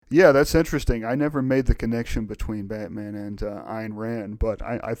Yeah, that's interesting. I never made the connection between Batman and Ayn Rand, but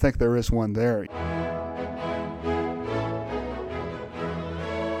I think there is one there.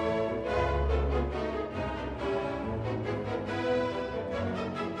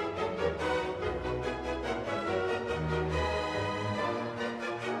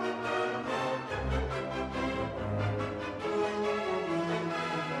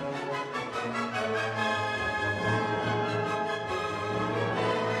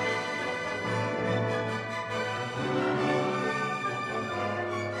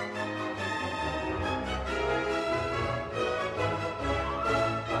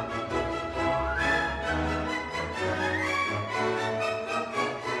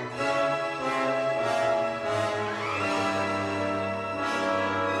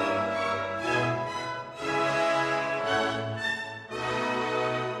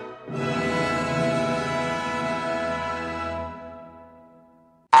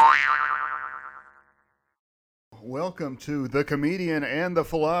 Welcome to The Comedian and the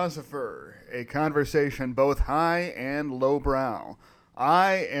Philosopher, a conversation both high and lowbrow.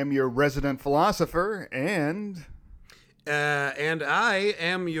 I am your resident philosopher, And I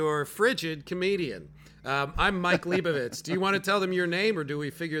am your frigid comedian. I'm Mike Leibovitz. Do you want to tell them your name, or do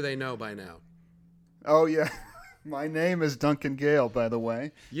we figure they know by now? Oh, yeah, my name is Duncan Gale, by the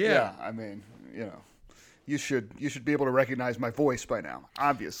way. Yeah. I mean, you should be able to recognize my voice by now,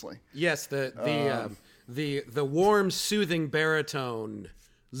 obviously. Yes, the warm, soothing baritone.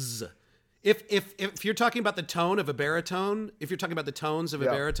 If you're talking about the tone of a baritone, if you're talking about the tones of a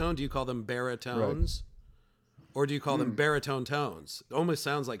baritone, do you call them baritones? Right. Or do you call them baritone tones? It almost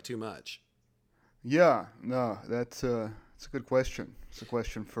sounds like too much. Yeah, no, that's a good question. It's a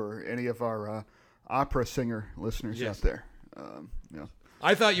question for any of our opera singer listeners out there.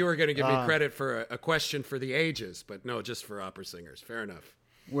 I thought you were going to give me credit for a question for the ages, but no, just for opera singers. Fair enough.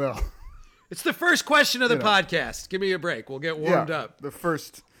 Well, it's the first question of the podcast. Give me a break. We'll get warmed up. The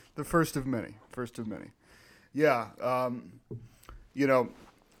first of many. Yeah.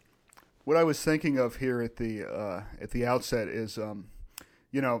 What I was thinking of here at the outset is, I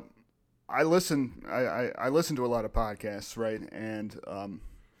listen to a lot of podcasts, right? And,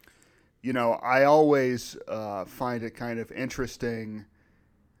 I always find it kind of interesting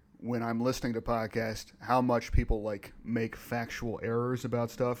when I'm listening to podcasts how much people like make factual errors about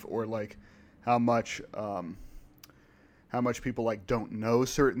stuff, or like how much people like don't know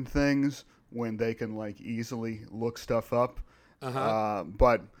certain things when they can like easily look stuff up.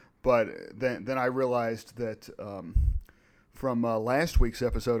 But then I realized that from last week's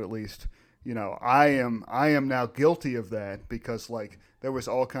episode, at least, I am now guilty of that, because like there was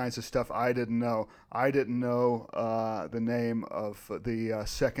all kinds of stuff I didn't know. I didn't know the name of the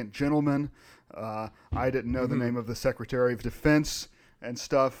second gentleman. I didn't know the name of the Secretary of Defense and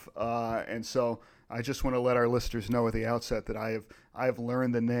stuff. And so I just want to let our listeners know at the outset that I have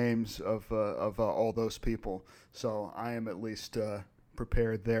learned the names of all those people. So I am at least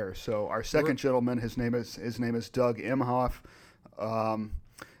prepared there. So our second gentleman, his name is Doug Emhoff,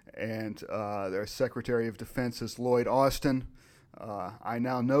 and their Secretary of Defense is Lloyd Austin. I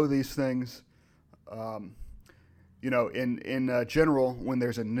now know these things. In general, when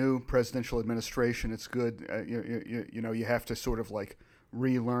there's a new presidential administration, it's good. You have to sort of like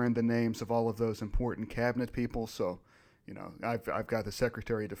relearn the names of all of those important cabinet people. So, I've got the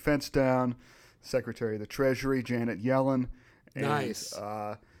Secretary of Defense down, Secretary of the Treasury, Janet Yellen. And, nice.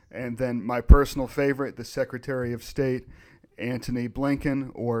 And then my personal favorite, the Secretary of State, Antony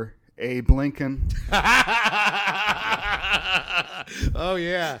Blinken, or Abe Lincoln. Oh,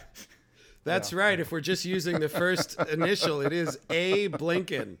 yeah. That's right. If we're just using the first initial, it is Abe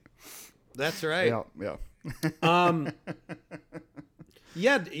Lincoln. That's right. Yeah.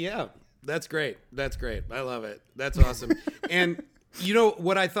 Yeah. That's great. I love it. That's awesome. And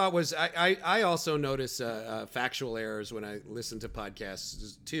what I thought was I also notice factual errors when I listen to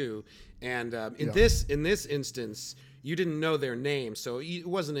podcasts too. And in this instance, you didn't know their name, so it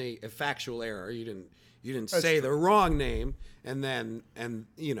wasn't a factual error. You didn't say the wrong name and then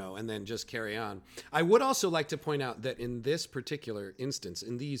just carry on. I would also like to point out that in this particular instance,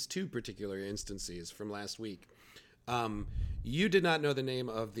 in these two particular instances from last week, you did not know the name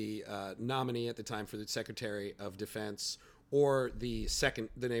of the nominee at the time for the Secretary of Defense, or the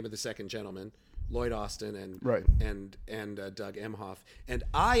name of the second gentleman, Lloyd Austin and Doug Emhoff. And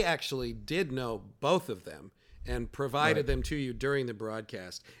I actually did know both of them and provided them to you during the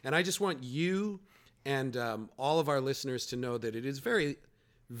broadcast. And I just want you and all of our listeners to know that it is very,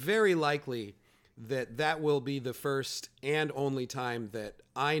 very likely that will be the first and only time that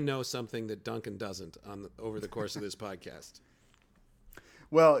I know something that Duncan doesn't over the course of this podcast.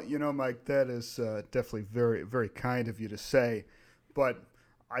 Well, Mike, that is definitely very, very kind of you to say, but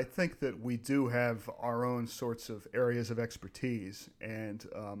I think that we do have our own sorts of areas of expertise, and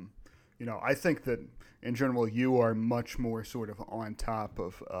I think that in general you are much more sort of on top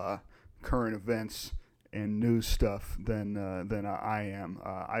of current events and news stuff than I am.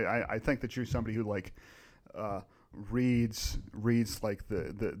 I think that you're somebody who reads like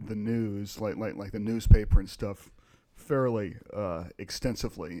the news, like the newspaper and stuff fairly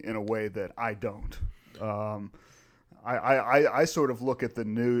extensively in a way that I don't. I sort of look at the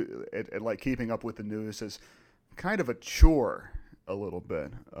news, at like keeping up with the news as kind of a chore a little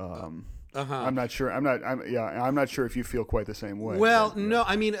bit. I'm not sure. I'm not sure if you feel quite the same way. Well, no.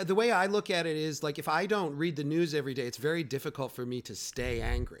 I mean, the way I look at it is like if I don't read the news every day, it's very difficult for me to stay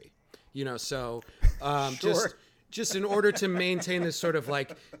angry. So Sure. just in order to maintain this sort of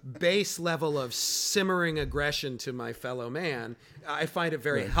like base level of simmering aggression to my fellow man, I find it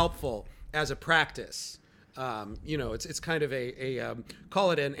very helpful as a practice. It's kind of a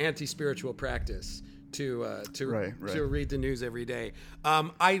call it an anti-spiritual practice to read the news every day.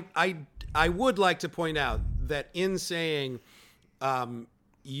 I would like to point out that in saying that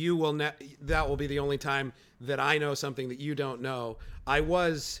will be the only time that I know something that you don't know.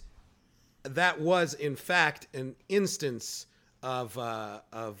 That was in fact an instance of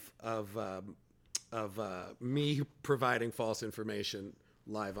me providing false information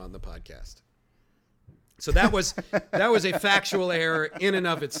live on the podcast. So that was a factual error in and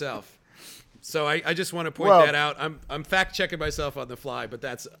of itself. So I just want to point that out. I'm fact checking myself on the fly, but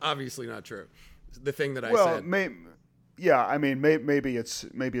that's obviously not true. The thing that I said. Maybe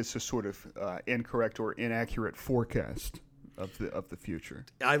it's a sort of incorrect or inaccurate forecast of the future.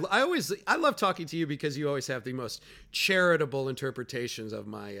 I love talking to you because you always have the most charitable interpretations of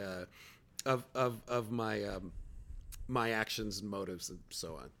my my actions and motives and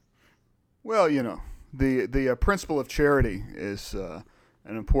so on. Well, the principle of charity is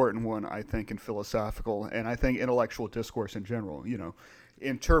an important one, I think, in philosophical and I think intellectual discourse in general.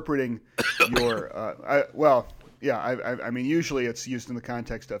 Interpreting your I mean, usually it's used in the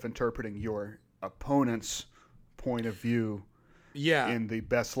context of interpreting your opponent's point of view in the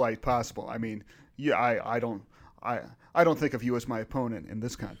best light possible. I mean, I don't think of you as my opponent in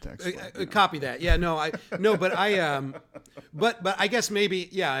this context. Copy that. Yeah, but I guess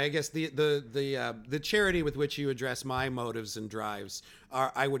maybe, I guess the charity with which you address my motives and drives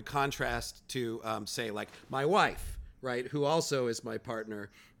I would contrast to say like my wife, right, who also is my partner,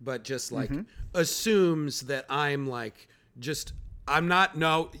 but just like assumes that I'm like I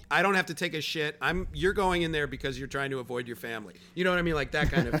don't have to take a shit. You're going in there because you're trying to avoid your family. You know what I mean? Like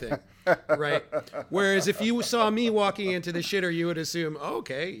that kind of thing. Right. Whereas if you saw me walking into the shitter, you would assume,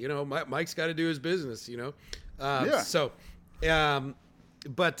 okay, Mike's got to do his business, I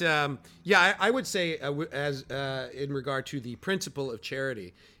would say as in regard to the principle of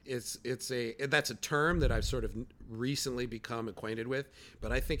charity, that's a term that I've sort of recently become acquainted with,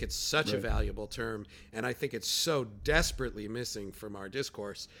 but I think it's such a valuable term, and I think it's so desperately missing from our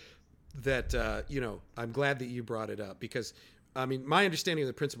discourse that I'm glad that you brought it up, because I mean my understanding of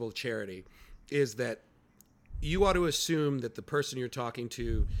the principle of charity is that you ought to assume that the person you're talking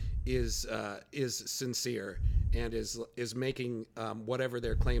to is sincere and is making whatever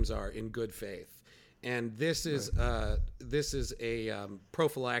their claims are in good faith. And this is a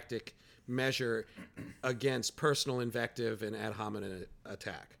prophylactic measure against personal invective and ad hominem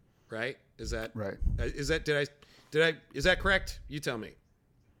attack. Right? Is that right? Is that is that correct? You tell me.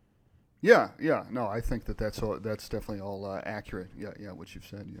 Yeah. No, I think that's definitely all accurate. Yeah, what you've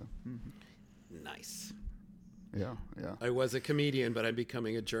said. Yeah. Mm-hmm. Nice. Yeah. I was a comedian, but I'm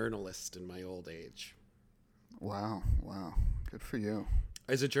becoming a journalist in my old age. Wow. Good for you.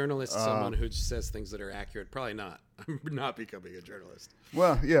 As a journalist, someone who says things that are accurate, probably not. I'm not becoming a journalist.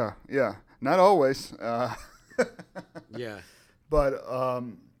 Well, yeah. Not always. Yeah. But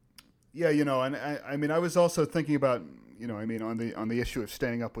and I mean, I was also thinking about, on the issue of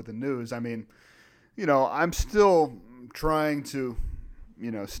staying up with the news. I mean, I'm still trying to,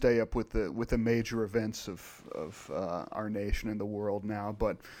 stay up with the major events of our nation and the world now.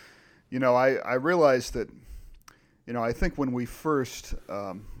 But, I realized that, I think when we first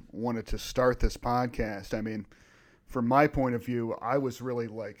wanted to start this podcast, I mean, from my point of view, I was really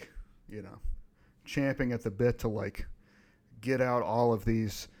like, champing at the bit to like get out all of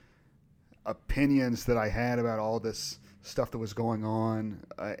these opinions that I had about all this stuff that was going on.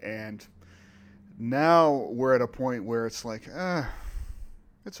 And now we're at a point where it's like,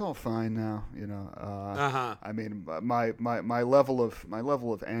 it's all fine now, I mean, my level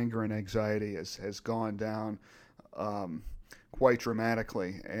of anger and anxiety has gone down quite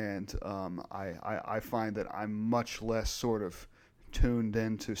dramatically, and I find that I'm much less sort of tuned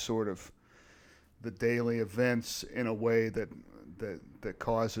into sort of the daily events in a way that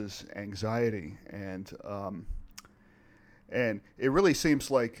causes anxiety, and it really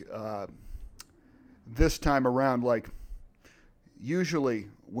seems like this time around, like usually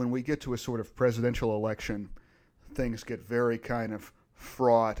when we get to a sort of presidential election, things get very kind of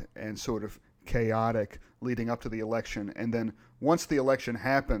fraught and sort of chaotic leading up to the election, and then once the election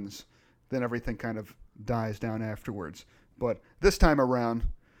happens, then everything kind of dies down afterwards. But this time around,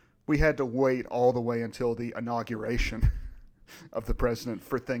 we had to wait all the way until the inauguration of the president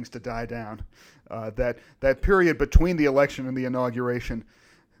for things to die down. That period between the election and the inauguration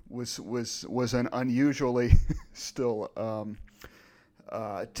was an unusually still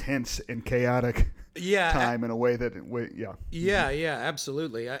tense and chaotic time in a way that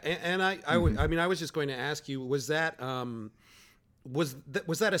absolutely. I was just going to ask you, was that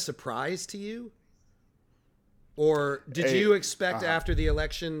a surprise to you, or did you expect after the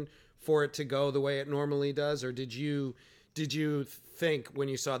election for it to go the way it normally does, or did you think when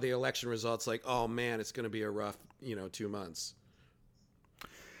you saw the election results like, oh man, it's going to be a rough 2 months?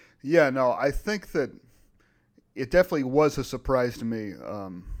 Yeah, no, I think that it definitely was a surprise to me.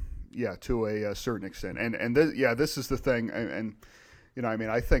 To a certain extent, and this is the thing, and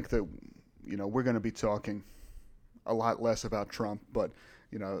I think that we're going to be talking a lot less about Trump, but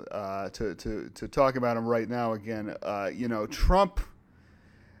to talk about him right now again, Trump.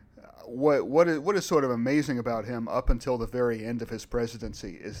 What is sort of amazing about him up until the very end of his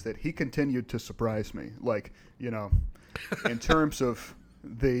presidency is that he continued to surprise me. Like, in terms of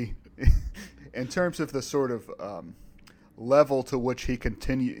the sort of level to which he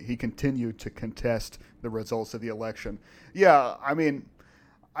continued to contest the results of the election. Yeah, I mean,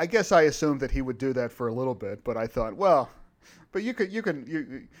 I guess I assumed that he would do that for a little bit, but I thought, well, but you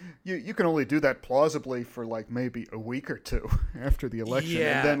can only do that plausibly for like maybe a week or two after the election,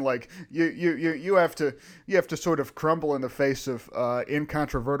 and then like you have to sort of crumble in the face of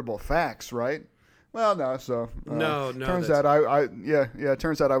incontrovertible facts, right? Well, no. So no. Turns out it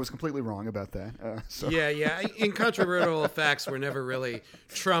turns out I was completely wrong about that. Incontrovertible facts were never really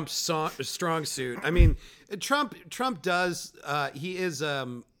Trump's strong suit. I mean, Trump does. He is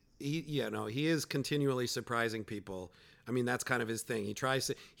continually surprising people. I mean, that's kind of his thing. He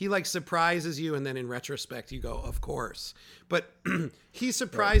surprises you, and then in retrospect, you go, of course. But he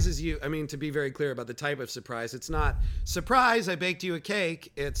surprises you. I mean, to be very clear about the type of surprise, it's not surprise, I baked you a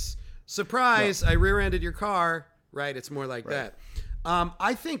cake. It's surprise, I rear-ended your car. Right? It's more like that.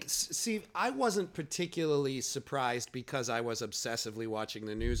 I think, I wasn't particularly surprised because I was obsessively watching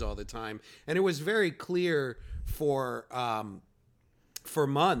the news all the time. And it was very clear for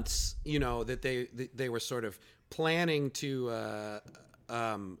months, that they were sort of planning to,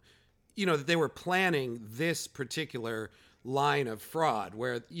 that they were planning this particular line of fraud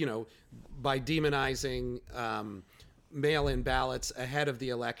where, by demonizing mail-in ballots ahead of the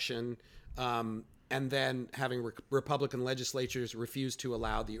election, and then having Republican legislatures refuse to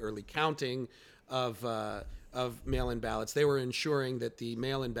allow the early counting of mail-in ballots, they were ensuring that the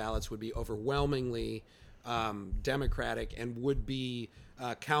mail-in ballots would be overwhelmingly Democratic and would be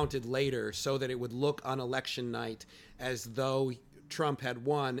counted later, so that it would look on election night as though Trump had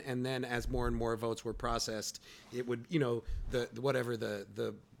won, and then as more and more votes were processed, it would, the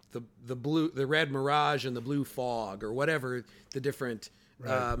red mirage and the blue fog, or whatever the different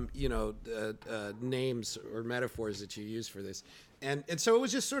names or metaphors that you use for this, and so it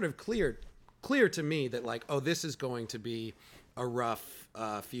was just sort of clear to me that like, oh, this is going to be a rough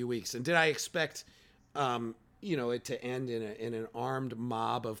few weeks. And did I expect it to end in an armed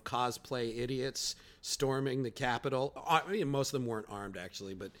mob of cosplay idiots storming the Capitol? I mean, most of them weren't armed,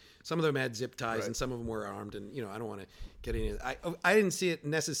 actually, but some of them had zip ties, and some of them were armed. And I don't want to get into it. I didn't see it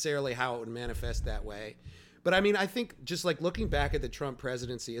necessarily how it would manifest that way. But I mean, I think just like looking back at the Trump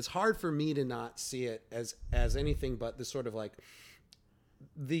presidency, it's hard for me to not see it as anything but the sort of like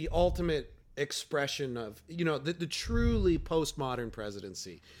the ultimate expression of, the truly postmodern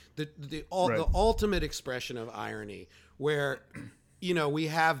presidency, the ultimate expression of irony, where, we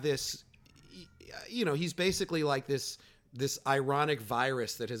have this, he's basically like this ironic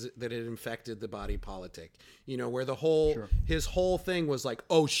virus that had infected the body politic, where his whole thing was like,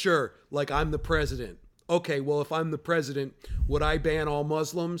 oh, sure, like I'm the president. Okay, well, if I'm the president, would I ban all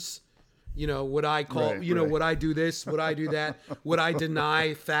Muslims? Would I call, would I do this? Would I do that? Would I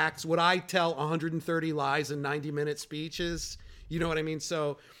deny facts? Would I tell 130 lies in 90-minute speeches? You know what I mean?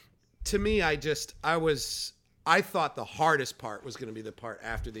 So to me, I thought the hardest part was going to be the part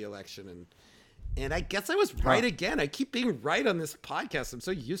after the election. And I guess I was right again. I keep being right on this podcast. I'm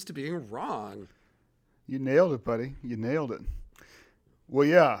so used to being wrong. You nailed it, buddy. You nailed it. Well,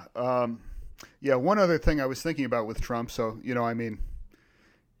 yeah. One other thing I was thinking about with Trump. So,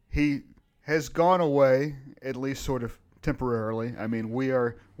 he has gone away, at least sort of temporarily. I mean, we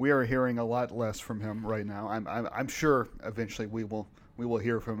are hearing a lot less from him right now. I'm sure eventually we will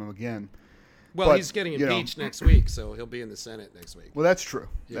hear from him again. Well, but, he's getting impeached next week, so he'll be in the Senate next week. Well, that's true.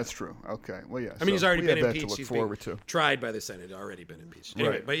 Yeah. That's true. Okay. Well, yeah. I mean, he's already been impeached. He's been tried by the Senate. Already been impeached.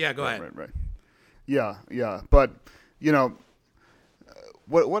 Anyway, right. But yeah, go ahead. Right. Yeah. But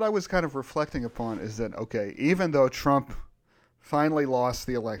what I was kind of reflecting upon is that even though Trump finally lost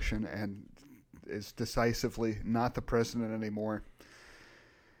the election and is decisively not the president anymore,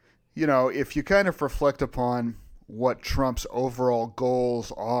 if you kind of reflect upon what Trump's overall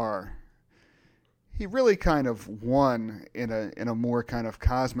goals are, he really kind of won in a more kind of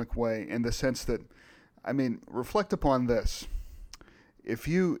cosmic way, in the sense that, reflect upon this. If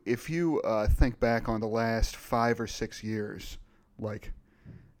you think back on the last 5 or 6 years, like,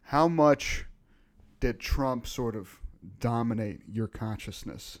 how much did Trump sort of dominate your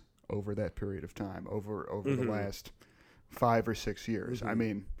consciousness over that period of time, over the last 5 or 6 years?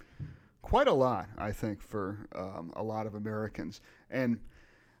 Quite a lot, I think, for a lot of Americans. And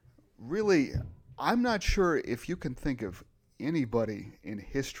really, I'm not sure if you can think of anybody in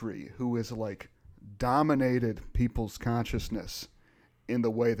history who has dominated people's consciousness in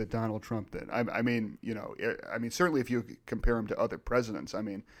the way that Donald Trump did. Certainly if you compare him to other presidents,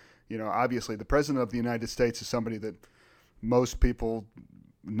 obviously the president of the United States is somebody that most people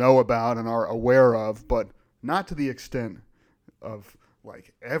know about and are aware of, but not to the extent of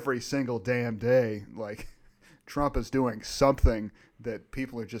every single damn day, Trump is doing something that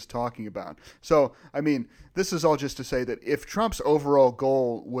people are just talking about. So, this is all just to say that if Trump's overall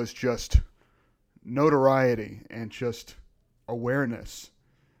goal was just notoriety and just awareness,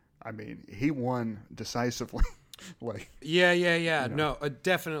 he won decisively. No,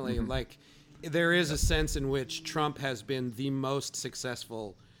 definitely. There is a sense in which Trump has been the most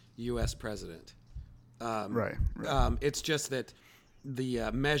successful U.S. president. Right. It's just that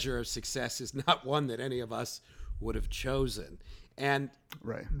the measure of success is not one that any of us would have chosen. And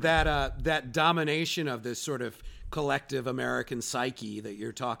that domination of this sort of collective American psyche that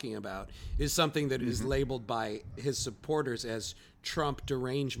you're talking about is something that is labeled by his supporters as Trump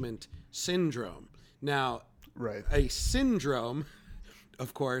derangement syndrome. Now, a syndrome,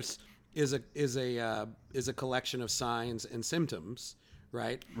 of course, is a collection of signs and symptoms,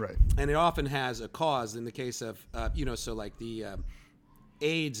 right? Right. And it often has a cause. In the case of the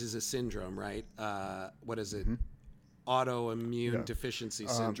AIDS is a syndrome, right? What is it? Autoimmune deficiency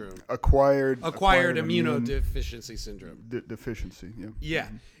syndrome. Acquired immunodeficiency syndrome. Deficiency, yeah.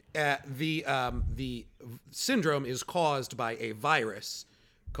 Yeah. The syndrome is caused by a virus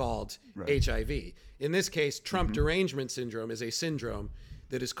called HIV. In this case, Trump derangement syndrome is a syndrome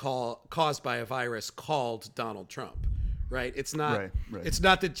that is caused by a virus called Donald Trump. Right? It's not. It's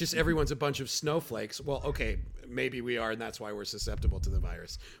not that just everyone's a bunch of snowflakes. Well, okay, maybe we are, and that's why we're susceptible to the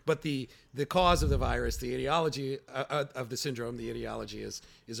virus. But the cause of the virus, the etiology of the syndrome, the etiology is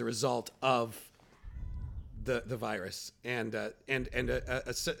a result of the virus, and a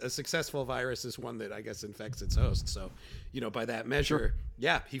successful virus is one that I guess infects its host. So, by that measure,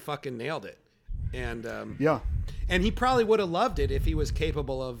 he fucking nailed it, and and he probably would have loved it if he was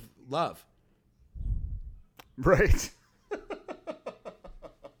capable of love. Right.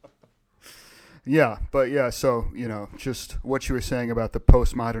 So, just what you were saying about the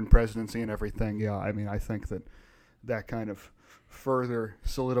postmodern presidency and everything, I think that kind of further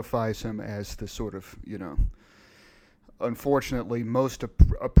solidifies him as the sort of, unfortunately, most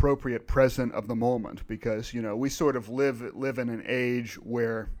appropriate president of the moment, because, we sort of live in an age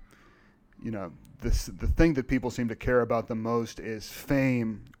where, the thing that people seem to care about the most is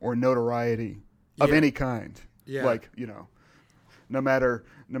fame or notoriety of any kind. Yeah. No matter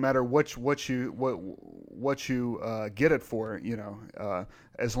what you get it for,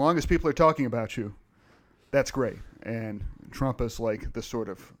 as long as people are talking about you, that's great. And Trump is the sort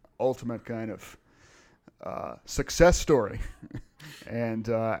of ultimate kind of success story and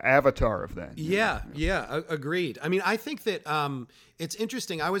avatar of that. Agreed. I think that it's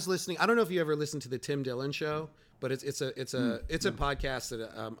interesting. I was listening. I don't know if you ever listened to the Tim Dillon Show, but it's a podcast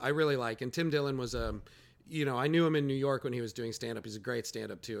that I really like. And Tim Dillon was I knew him in New York when he was doing stand-up. He's a great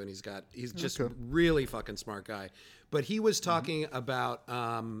stand-up too, and he's just a really fucking smart guy. But he was talking about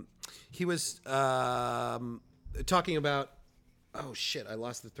oh shit, I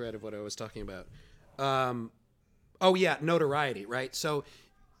lost the thread of what I was talking about. Notoriety, right? So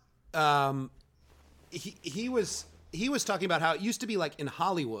he was talking about how it used to be like in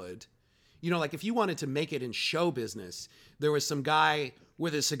Hollywood, like if you wanted to make it in show business, there was some guy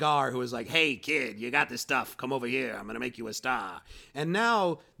with a cigar who was like, "Hey kid, you got this stuff, come over here, I'm gonna make you a star." And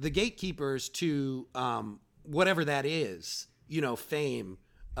now the gatekeepers to whatever that is, fame,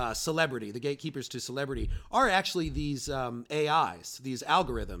 celebrity, the gatekeepers to celebrity are actually these AIs, these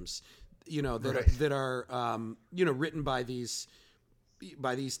algorithms, that are written by these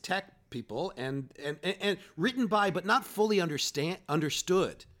tech people and written by but not fully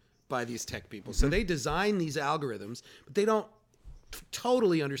understood by these tech people. So they design these algorithms, but they don't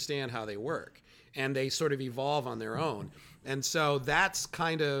totally understand how they work, and they sort of evolve on their own. And so that's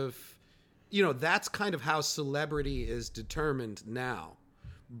kind of how celebrity is determined now,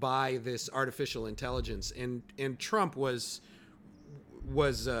 by this artificial intelligence. And Trump was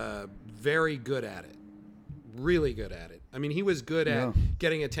very good at it, really good at it. I mean, he was good at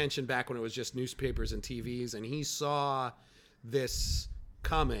getting attention back when it was just newspapers and TVs, and he saw this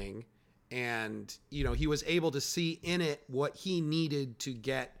coming, and he was able to see in it what he needed to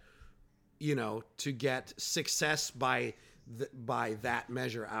get success by that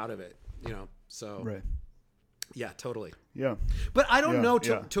measure out of it. So right. Yeah, totally. Yeah. But I don't know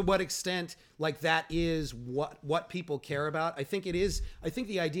to what extent like that is what people care about. I think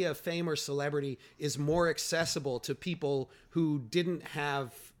the idea of fame or celebrity is more accessible to people who didn't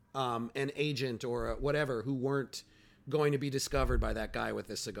have an agent or whatever, who weren't going to be discovered by that guy with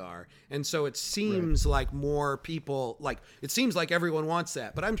the cigar. And so it seems like more people, like it seems like everyone wants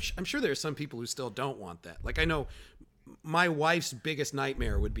that, but I'm sure there are some people who still don't want that. Like I know my wife's biggest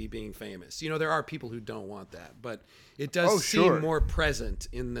nightmare would be being famous. There are people who don't want that, but it does seem more present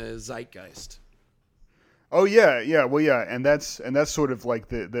in the zeitgeist. Oh yeah. Well, yeah, and that's sort of like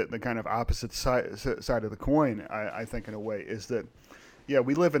the kind of opposite side of the coin. I think in a way is that,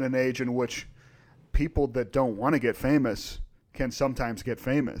 we live in an age in which people that don't want to get famous can sometimes get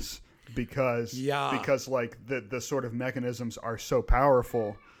famous because like the sort of mechanisms are so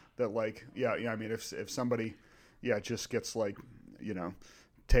powerful that like I mean if somebody just gets like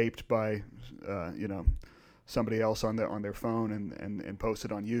taped by somebody else on their phone and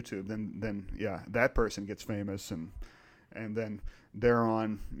posted on YouTube, then that person gets famous and then they're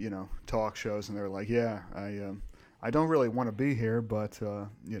on talk shows and they're like I don't really want to be here, but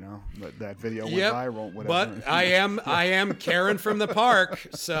that video went viral. Whatever. But I am Karen from the park,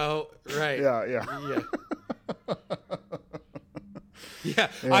 so right. Yeah.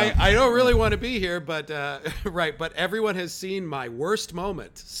 Yeah, I don't really want to be here, but right. But everyone has seen my worst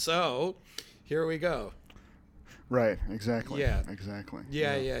moment, so here we go. Right. Exactly. Yeah. Exactly.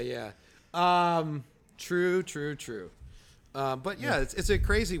 Yeah. True. But it's a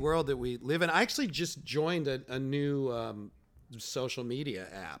crazy world that we live in. I actually just joined a new social media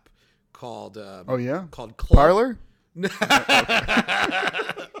app called called Club. Parler?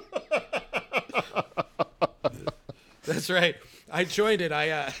 That's right. I joined it.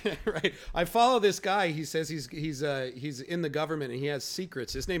 I follow this guy. He says he's in the government and he has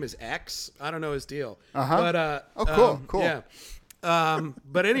secrets. His name is X. I don't know his deal. But cool. Yeah.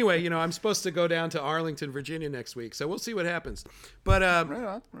 But anyway, I'm supposed to go down to Arlington, Virginia next week, so we'll see what happens. But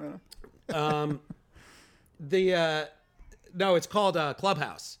right on. No, it's called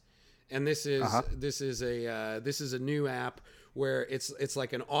Clubhouse, and this is a new app where it's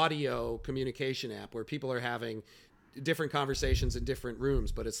like an audio communication app where people are having different conversations in different rooms,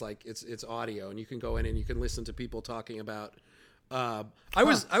 but it's like it's audio, and you can go in and you can listen to people talking about. I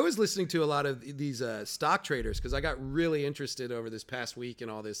was listening to a lot of these stock traders because I got really interested over this past week in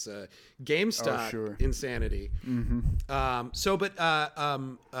all this GameStop insanity. Mm-hmm.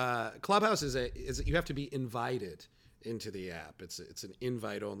 Clubhouse is you have to be invited into the app. It's an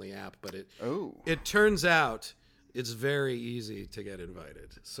invite only app, but it turns out it's very easy to get invited.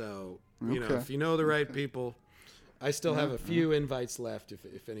 So if you know the right people. I still have a few invites left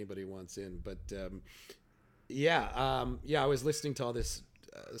if anybody wants in, but I was listening to all this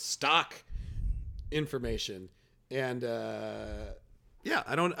stock information, and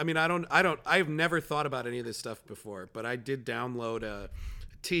I've never thought about any of this stuff before, but I did download a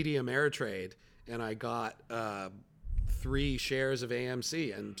TD Ameritrade, and I got 3 shares of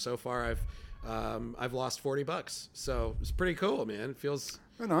AMC, and so far I've lost $40, so it's pretty cool, man. It feels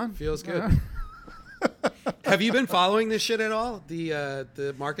good. Have you been following this shit at all?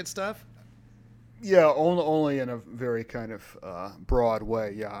 The market stuff? Yeah, only in a very kind of broad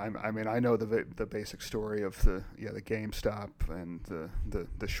way. Yeah, I mean, I know the basic story of the GameStop and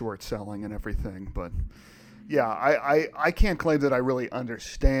the short selling and everything, but yeah, I can't claim that I really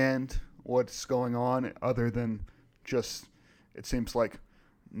understand what's going on other than just it seems like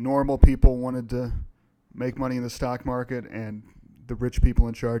normal people wanted to make money in the stock market, and the rich people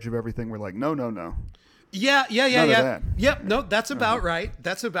in charge of everything were like, no. Yeah. None of that. Yep. No, that's about right.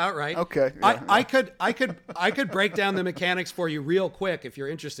 That's about right. Okay. I could break down the mechanics for you real quick if you're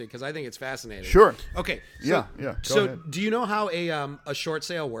interested, because I think it's fascinating. Sure. Okay. Yeah. Go ahead. Do you know how a short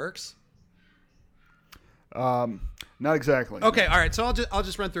sale works? Not exactly. Okay, all right. So I'll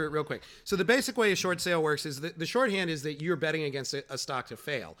just run through it real quick. So the basic way a short sale works is the shorthand is that you're betting against a stock to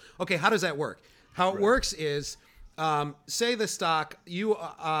fail. Okay, how does that work? How it works is, say the stock you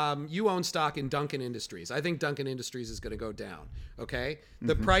own stock in Duncan Industries. I think Duncan Industries is going to go down. Okay,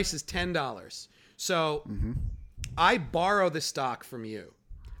 the price is $10. So I borrow the stock from you,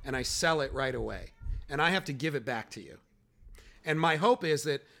 and I sell it right away, and I have to give it back to you. And my hope is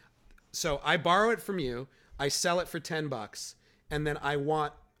that, so I borrow it from you, I sell it for $10, and then I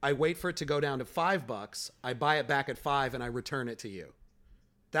wait for it to go down to $5. I buy it back at $5, and I return it to you.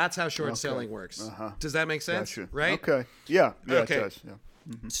 That's how short selling works. Does that make sense? Gotcha. Right? Okay. Yeah. Okay. It does. Yeah.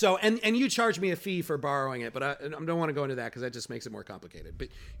 So, and you charge me a fee for borrowing it, but I don't want to go into that because that just makes it more complicated. But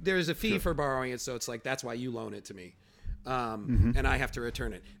there's a fee for borrowing it, so it's like that's why you loan it to me, and I have to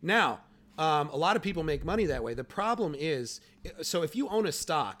return it. Now, a lot of people make money that way. The problem is, so if you own a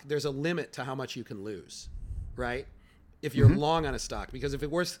stock, there's a limit to how much you can lose, right? If you're long on a stock, because if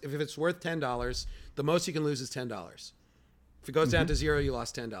it's worth $10, the most you can lose is $10. If it goes down to zero, you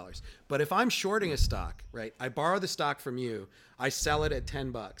lost $10. But if I'm shorting a stock, right? I borrow the stock from you, I sell it at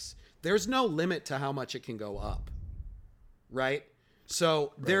 $10. There's no limit to how much it can go up, right?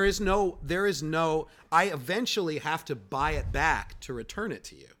 So there is no. I eventually have to buy it back to return it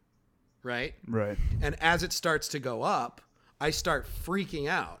to you, right? Right. And as it starts to go up, I start freaking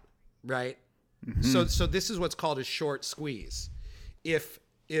out, right? So this is what's called a short squeeze. If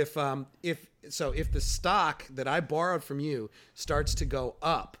the stock that I borrowed from you starts to go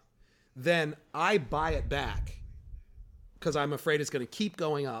up, then I buy it back because I'm afraid it's going to keep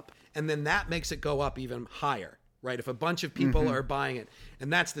going up, and then that makes it go up even higher, right? If a bunch of people are buying it,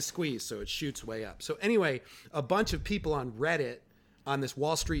 and that's the squeeze, so it shoots way up. So anyway, a bunch of people on Reddit, on this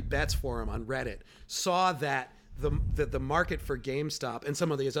Wall Street Bets forum on Reddit, saw that the market for GameStop, and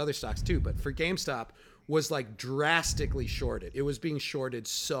some of these other stocks too, but for GameStop, was like drastically shorted. It was being shorted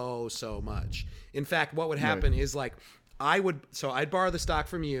so much. In fact, what would happen is like I'd borrow the stock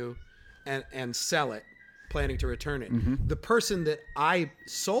from you and sell it, planning to return it. The person that I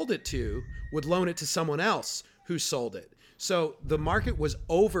sold it to would loan it to someone else who sold it. So the market was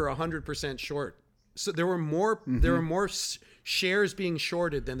over 100% short. So there were more shares being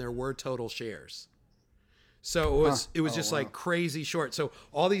shorted than there were total shares. So it was just like crazy short. So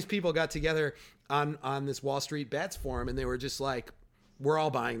all these people got together on this Wall Street Bets forum, and they were just like, we're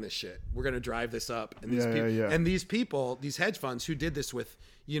all buying this shit. We're going to drive this up. And these people, these hedge funds who did this with,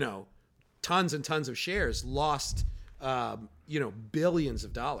 tons and tons of shares lost, billions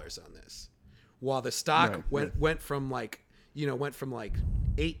of dollars on this, while the stock went from like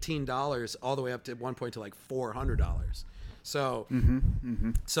 $18 all the way up to one point to like $400. So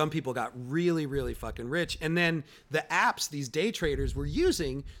some people got really, really fucking rich, and then the apps these day traders were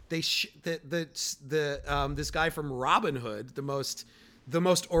using, this guy from Robinhood, the most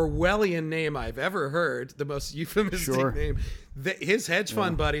Orwellian name I've ever heard, the most euphemistic name. His hedge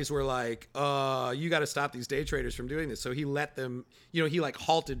fund buddies were like, "You got to stop these day traders from doing this." So he let them, he like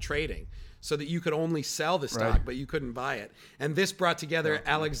halted trading, so that you could only sell the stock, but you couldn't buy it. And this brought together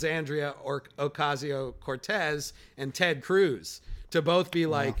Alexandria Ocasio-Cortez and Ted Cruz to both be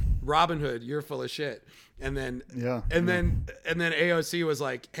like, Robinhood, you're full of shit. And then, then AOC was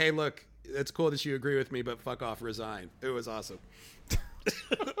like, hey, look, it's cool that you agree with me, but fuck off, resign. It was awesome.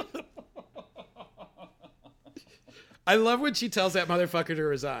 I love when she tells that motherfucker to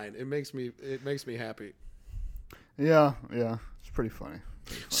resign. It makes me happy. Yeah. It's pretty funny.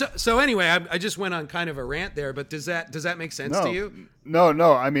 So anyway, I just went on kind of a rant there, but does that make sense to you?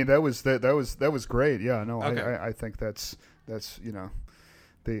 No. I mean, that was great. Yeah. No. Okay. I think that's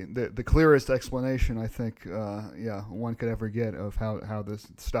the clearest explanation I think one could ever get of how the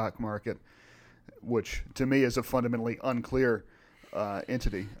stock market, which to me is a fundamentally unclear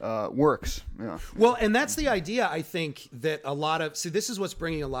entity, works. Yeah. Well, and that's the idea. I think that this is what's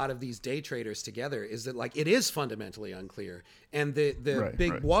bringing a lot of these day traders together, is that like it is fundamentally unclear, and the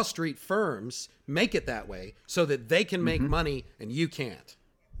big Wall Street firms make it that way so that they can make money and you can't.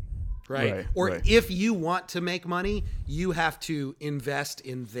 Right. Or if you want to make money, you have to invest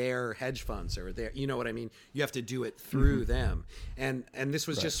in their hedge funds or their, you know what I mean? You have to do it through them. And this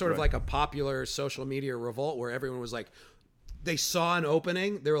was just sort of like a popular social media revolt where everyone was like, they saw an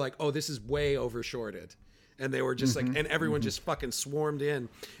opening. They were like, oh, this is way overshorted. And they were just like, and everyone just fucking swarmed in.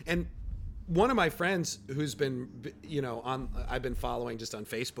 And one of my friends who's been, I've been following just on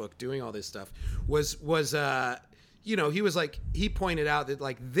Facebook doing all this stuff was he pointed out that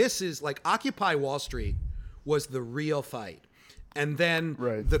like, this is like Occupy Wall Street was the real fight. And then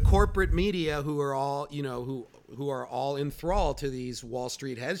the corporate media who are all, who are all enthralled to these Wall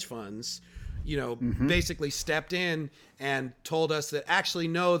Street hedge funds, basically stepped in and told us that actually,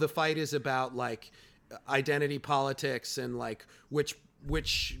 no, the fight is about like identity politics and like which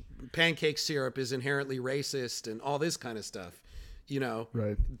pancake syrup is inherently racist and all this kind of stuff,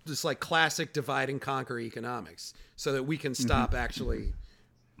 just like classic divide and conquer economics, so that we can stop actually,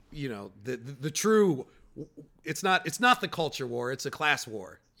 the true, it's not the culture war, it's a class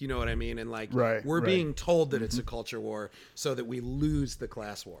war. You know what I mean? And like, we're being told that it's a culture war so that we lose the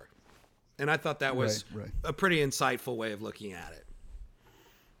class war. And I thought that was a pretty insightful way of looking at it.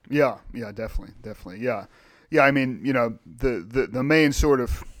 Yeah, definitely. Yeah. I mean, the main sort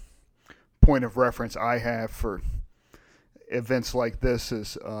of point of reference I have for events like this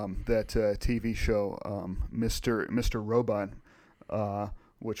is that TV show, Mr. Robot,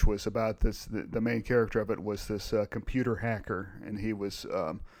 which was about this. The main character of it was this computer hacker, and he was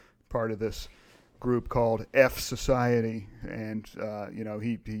part of this group called F Society, and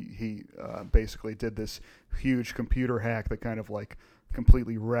he basically did this huge computer hack that kind of like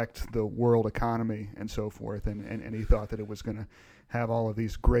completely wrecked the world economy and so forth, and he thought that it was going to have all of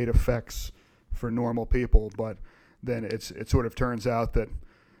these great effects for normal people, but then it sort of turns out that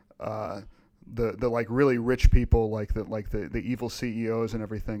the like really rich people, like the evil CEOs and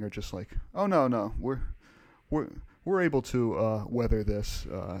everything, are just like, oh no, we're able to weather this,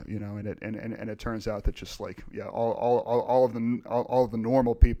 and it turns out that just like all of the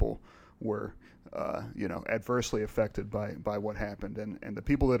normal people were adversely affected by what happened, and the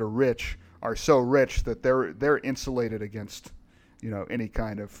people that are rich are so rich that they're insulated against any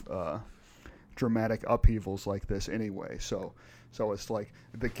kind of dramatic upheavals like this anyway. So it's like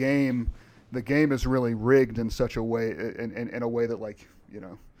the game is really rigged in such a way, in a way that like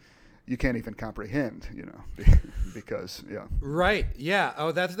you can't even comprehend, because Right. Yeah.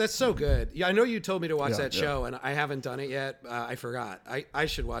 Oh, that's so good. Yeah, I know you told me to watch that show, and I haven't done it yet. I forgot. I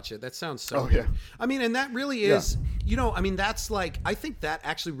should watch it. That sounds so good. Yeah. I mean, and that really is, that's like, I think that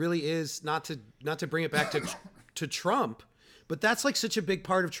actually really is, not to bring it back to Trump, but that's like such a big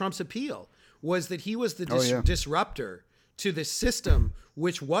part of Trump's appeal, was that he was the disruptor to the system,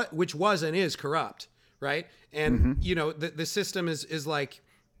 which was and is corrupt. Right. And, the system is like,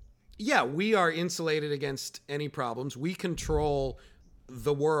 yeah, we are insulated against any problems. We control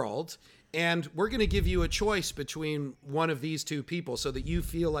the world, and we're going to give you a choice between one of these two people so that you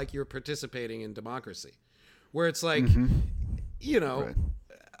feel like you're participating in democracy. Where it's like,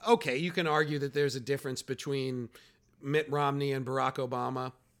 okay, you can argue that there's a difference between Mitt Romney and Barack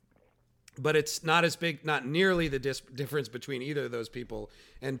Obama, but it's not as big, not nearly the difference between either of those people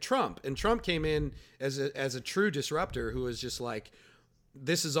and Trump. And Trump came in as a true disruptor who was just like,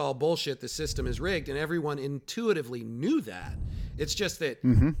 this is all bullshit. The system is rigged. And everyone intuitively knew that. It's just that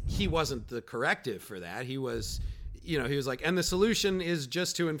he wasn't the corrective for that. He was, he was like, and the solution is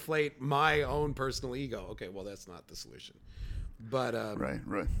just to inflate my own personal ego. Okay, well, that's not the solution. But,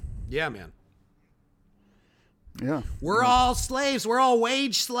 right. Yeah, man. Yeah. We're all slaves. We're all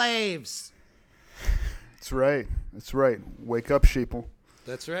wage slaves. That's right. Wake up, sheeple.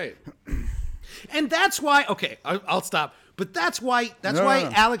 That's right. And that's why, okay, I'll stop. But that's why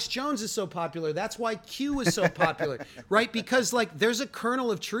Alex Jones is so popular. That's why Q is so popular, right? Because like there's a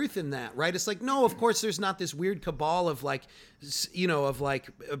kernel of truth in that, right? It's like, no, of course there's not this weird cabal of like,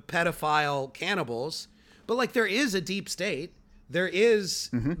 pedophile cannibals, but like there is a deep state. There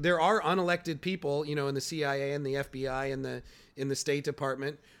are unelected people, in the CIA and the FBI and in the State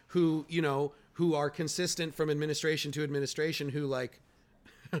Department who are consistent from administration to administration, who like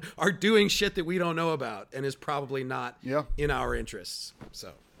are doing shit that we don't know about and is probably not in our interests.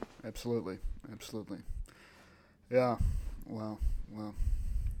 So absolutely. Yeah. Well.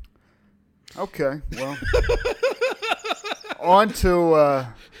 Okay. Well, on to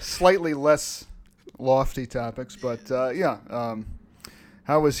slightly less lofty topics, but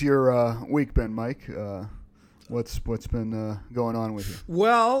how has your week been, Mike? What's been going on with you?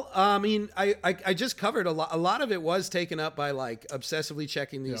 Well, I mean, I just covered a lot. A lot of it was taken up by like obsessively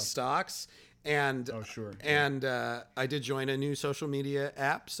checking these stocks, and I did join a new social media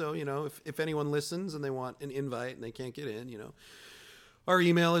app. So if anyone listens and they want an invite and they can't get in, our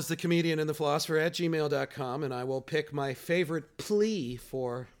email is thecomedianandthephlosopher@gmail.com, and I will pick my favorite plea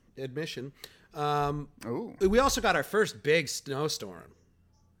for admission. We also got our first big snowstorm.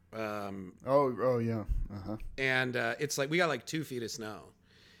 Yeah. Uh-huh. And it's like we got like 2 feet of snow,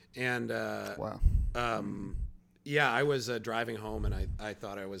 And Wow. yeah, I was driving home, and I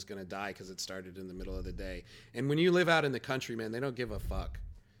thought I was gonna die because it started in the middle of the day. And when you live out in the country, man, they don't give a fuck.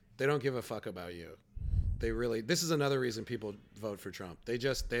 They don't give a fuck about you. They really. This is another reason people vote for Trump. They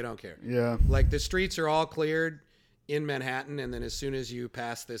don't care. Yeah. Like the streets are all cleared in Manhattan, and then as soon as you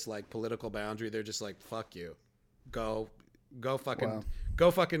pass this like political boundary, they're just like, fuck you, go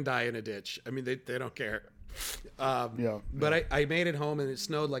fucking die in a ditch. I mean, they don't care. But I made it home, and it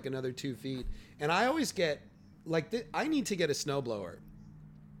snowed like another 2 feet. And I always get like I need to get a snowblower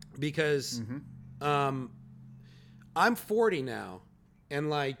because I'm 40 now, and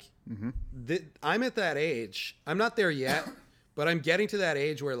like I'm at that age. I'm not there yet, but I'm getting to that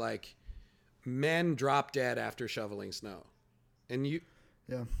age where like men drop dead after shoveling snow. And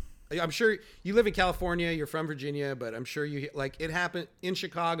I'm sure you live in California, you're from Virginia, but I'm sure you like it happened in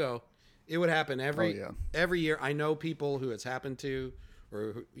Chicago. It would happen every year. I know people who it's happened to,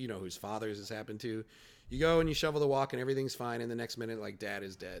 or whose fathers it's happened to. You go and you shovel the walk and everything's fine, and the next minute like dad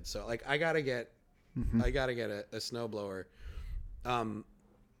is dead. So like I gotta get a snowblower.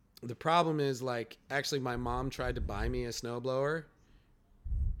 The problem is like actually my mom tried to buy me a snowblower.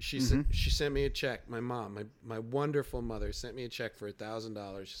 She sent me a check. My mom, my wonderful mother, sent me a check for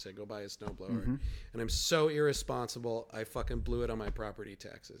 $1,000. She said, "Go buy a snowblower." And I'm so irresponsible. I fucking blew it on my property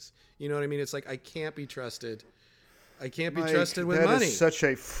taxes. You know what I mean? It's like I can't be trusted. I can't be trusted with money. That is such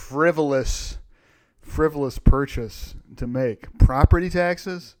a frivolous purchase to make. Property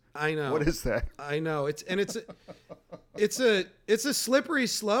taxes? I know. What is that? I know. It's a slippery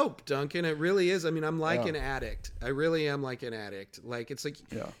slope, Duncan. It really is. I mean, I'm like an addict. I really am like an addict. Like it's like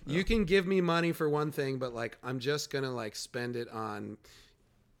you can give me money for one thing, but like I'm just gonna like spend it on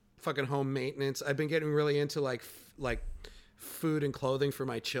fucking home maintenance. I've been getting really into like food and clothing for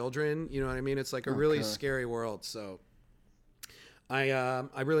my children. You know what I mean? It's like a really scary world. So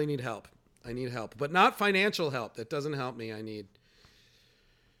I really need help. I need help, but not financial help. That doesn't help me. I need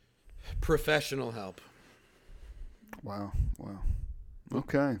professional help. Wow.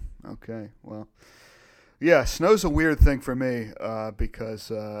 Okay. Well, yeah, snow's a weird thing for me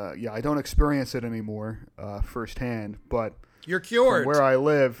because I don't experience it anymore firsthand. But you're cured. From where I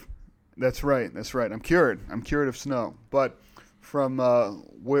live, that's right. I'm cured. I'm cured of snow. But from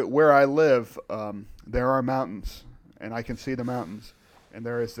where I live, there are mountains, and I can see the mountains, and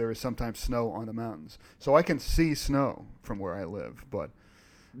there is sometimes snow on the mountains. So I can see snow from where I live, but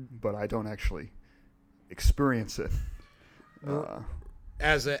I don't actually experience it.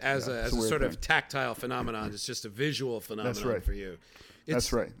 As a sort of tactile phenomenon. It's just a visual phenomenon for you.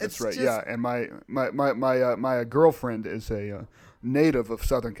 That's right. Yeah, and my girlfriend is a native of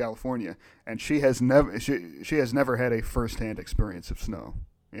Southern California, and she has never had a firsthand experience of snow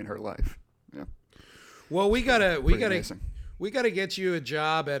in her life. Yeah. Well, we gotta get you a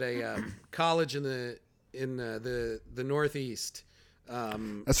job at a college in the Northeast.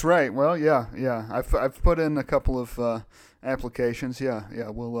 That's right. Well, yeah. I've put in a couple of applications. Yeah.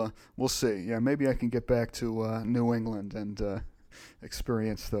 We'll see. Yeah, maybe I can get back to New England and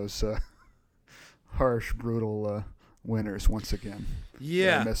experience those harsh, brutal winters once again.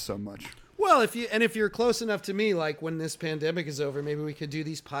 Yeah, that I miss so much. Well, if you're close enough to me, like when this pandemic is over, maybe we could do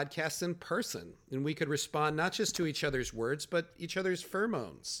these podcasts in person, and we could respond not just to each other's words, but each other's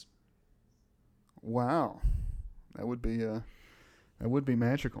pheromones. Wow, that would be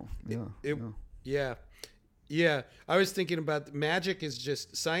magical. Yeah. I was thinking about magic is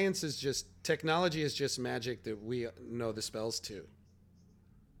just science is just technology is just magic that we know the spells to.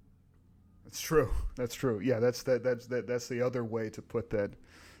 That's true. Yeah, that's the other way to put that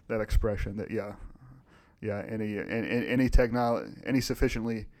expression. That any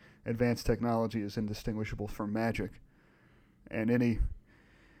sufficiently advanced technology is indistinguishable from magic, and any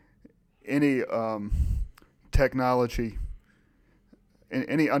technology.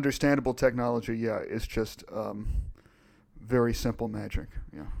 Any understandable technology, is just very simple magic.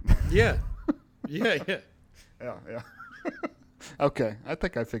 Yeah. Yeah. Yeah. Okay, I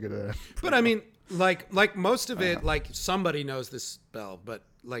think I figured it out. But I mean, like most of it, like somebody knows this spell, but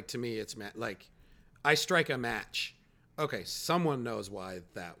like to me, it's like I strike a match. Okay, someone knows why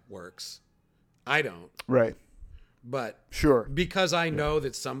that works. I don't. Right. But sure, because I know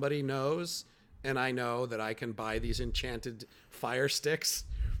that somebody knows. And I know that I can buy these enchanted fire sticks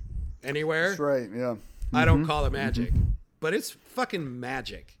anywhere. That's right, yeah. I don't call it magic, but it's fucking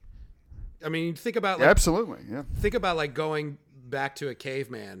magic. I mean, think about like... Absolutely, yeah. Think about like going back to a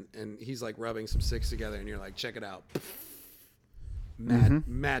caveman and he's like rubbing some sticks together and you're like, check it out.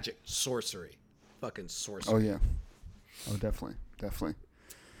 Magic, sorcery. Fucking sorcery. Oh, yeah. Oh, definitely.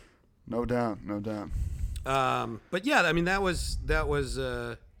 No doubt. But yeah, I mean, that was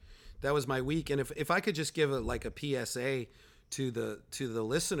That was my week. And if I could just give a PSA to the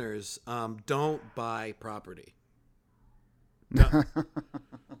listeners, don't buy property. No.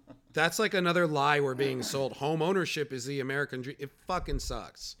 That's like another lie we're being sold. Home ownership is the American dream. It fucking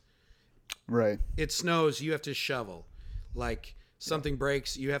sucks. Right. It snows, you have to shovel. Like something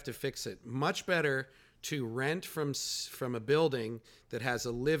breaks, you have to fix it. Much better to rent from a building that has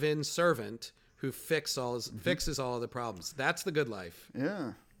a live-in servant who fixes all of the problems. That's the good life.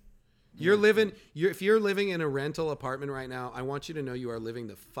 Yeah. If you're living in a rental apartment right now, I want you to know you are living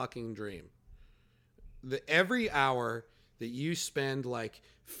the fucking dream. Every hour that you spend like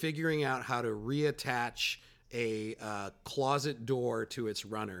figuring out how to reattach a closet door to its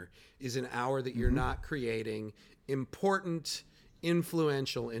runner is an hour that you're not creating important,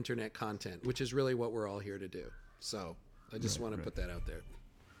 influential internet content, which is really what we're all here to do. So I just want to put that out there.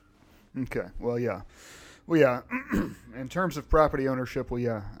 Okay. Well, yeah. In terms of property ownership,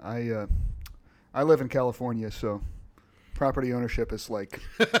 I live in California, so property ownership is like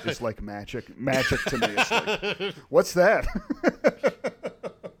magic to me. It's like, what's that?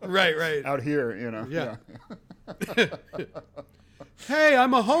 Right. Out here, you know. Yeah. Hey,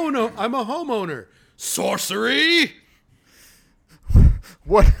 I'm a homeowner. Sorcery?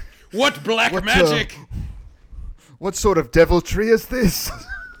 What black magic? What sort of deviltry is this?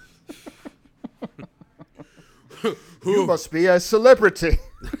 You must be a celebrity.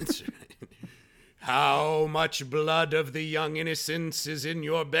 That's right. How much blood of the young innocents is in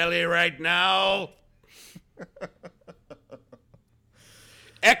your belly right now?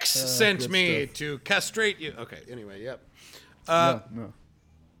 X sent me to castrate you. Okay, anyway, yep. No.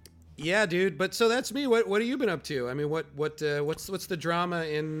 Yeah, dude. But so that's me. What have you been up to? I mean, what's the drama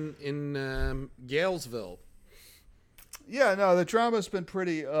in Galesville? Yeah, no, the drama's been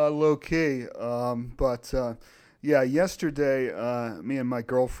pretty low key. But yesterday, me and my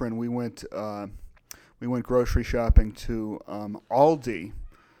girlfriend we went grocery shopping to Aldi,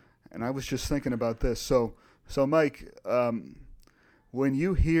 and I was just thinking about this. So Mike, when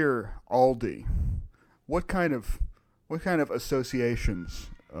you hear Aldi, what kind of associations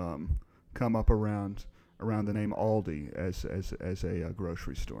come up around the name Aldi as a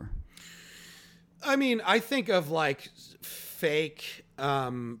grocery store? I mean, I think of like fake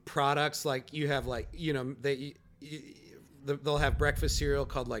products. Like you have like, you know, they'll have breakfast cereal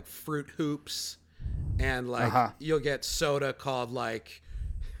called like Fruit Hoops, and like you'll get soda called like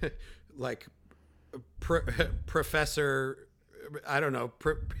Professor, I don't know,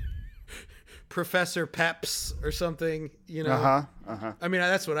 Professor Peps or something. You know. I mean,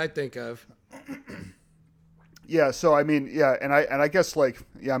 that's what I think of. Yeah, so I mean, yeah, and I guess like,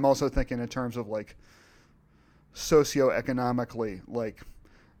 yeah, I'm also thinking in terms of like socioeconomically, like,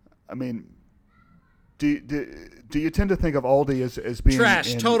 I mean, do you tend to think of Aldi as being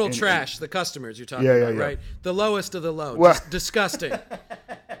trash, total trash? The customers you're talking about, right? The lowest of the low, well, disgusting,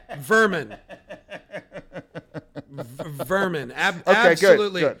 vermin, vermin, okay,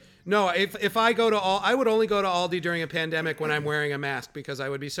 absolutely. Good. No, if I go to I would only go to Aldi during a pandemic when I'm wearing a mask because I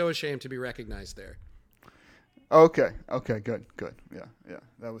would be so ashamed to be recognized there. Okay, good. Yeah.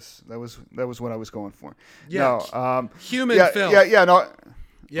 That was what I was going for. Yeah. No, human filth. Yeah, no.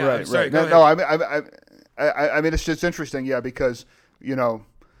 Yeah, right, I'm sorry, right. go No, ahead. I mean, it's just interesting, yeah, because, you know,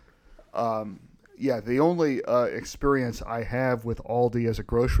 the only experience I have with Aldi as a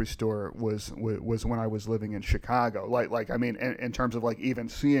grocery store was when I was living in Chicago. Like I mean, in terms of like even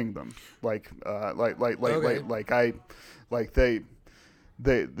seeing them,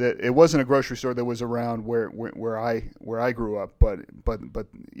 it wasn't a grocery store that was around where I grew up, but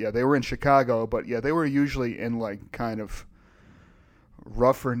yeah, they were in Chicago, but yeah, they were usually in like kind of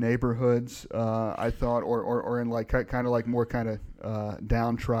rougher neighborhoods, I thought, or in like kind of like more kind of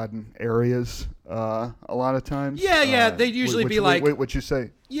downtrodden areas. A lot of times. Yeah, they'd usually be like. What'd you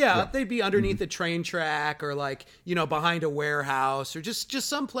say? Yeah, they'd be underneath the train track, or like, you know, behind a warehouse, or just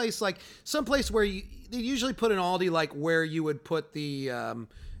someplace where they usually put an Aldi like where you would put the,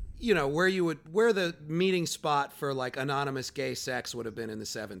 you know, where the meeting spot for like anonymous gay sex would have been in the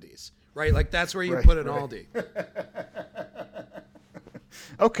 70s, right? Like that's where you put an Aldi.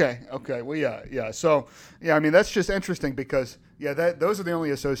 Okay. Well, yeah. So, yeah, I mean, that's just interesting because, yeah, those are the only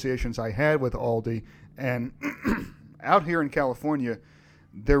associations I had with Aldi. And out here in California,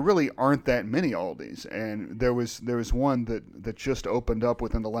 there really aren't that many Aldis. And there was one that just opened up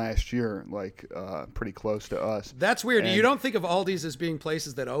within the last year, like pretty close to us. That's weird. You don't think of Aldis as being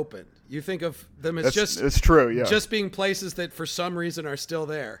places that open. You think of them as it's true, yeah. Just being places that for some reason are still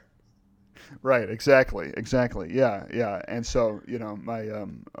there. Right, exactly, yeah. And so, you know, my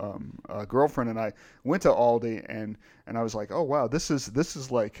girlfriend and I went to Aldi, and I was like, oh wow, this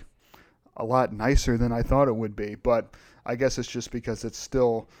is like a lot nicer than I thought it would be. But I guess it's just because it's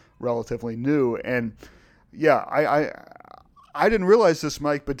still relatively new. And yeah, I didn't realize this,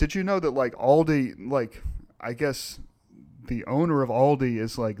 Mike, but did you know that like Aldi, like I guess the owner of Aldi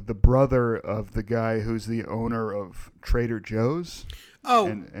is like the brother of the guy who's the owner of Trader Joe's? Oh,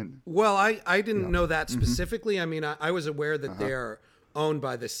 and well, I didn't know that specifically. I mean, I was aware that they're owned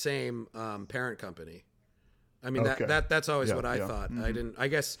by the same parent company. I mean, Okay. that's always what I yeah. thought. I didn't. I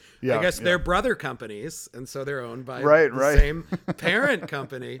guess Yeah. they're brother companies, and so they're owned by Right. the same parent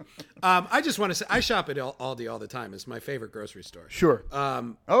company. I just want to say I shop at Aldi all the time. It's my favorite grocery store. Sure.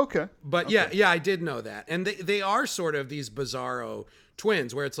 Okay. But yeah, I did know that, and they are sort of these bizarro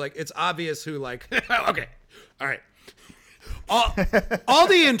twins, where it's like it's obvious who like. Okay, all right.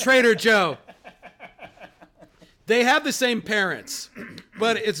 Aldi and Trader Joe, they have the same parents,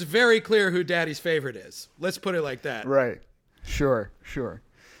 but it's very clear who Daddy's favorite is. Let's put it like that. Right. Sure.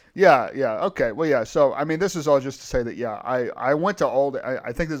 Yeah. Okay. Well, yeah. So, I mean, this is all just to say that, yeah, I went to Aldi.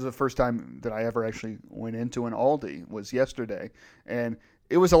 I think this is the first time that I ever actually went into an Aldi was yesterday. And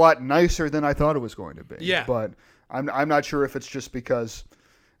it was a lot nicer than I thought it was going to be. Yeah. But I'm not sure if it's just because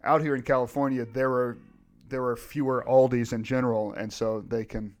out here in California, there are fewer Aldis in general. And so they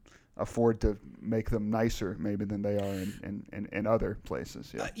can afford to make them nicer maybe than they are in other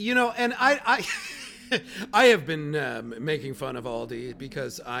places. Yeah. And I I have been making fun of Aldi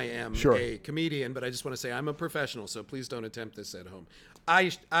because I am a comedian, but I just want to say I'm a professional, so please don't attempt this at home.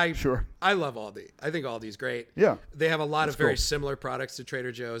 I love Aldi. I think Aldi's great. Yeah. They have a lot of very cool. similar products to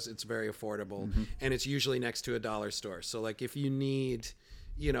Trader Joe's. It's very affordable, and it's usually next to a dollar store. So like if you need,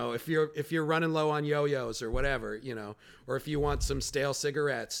 if you're running low on yo-yos or whatever, or if you want some stale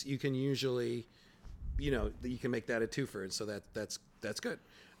cigarettes, you can usually, you can make that a twofer, and so that's good.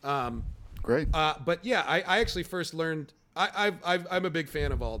 Great. But yeah, I actually first learned. I'm a big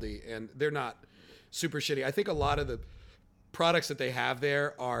fan of Aldi, and they're not super shitty. I think a lot of the products that they have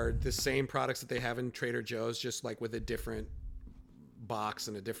there are the same products that they have in Trader Joe's, just like with a different box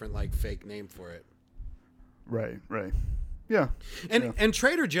and a different like fake name for it. Right. Yeah. And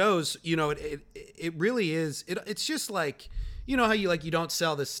Trader Joe's, it really is. It's just like, how you don't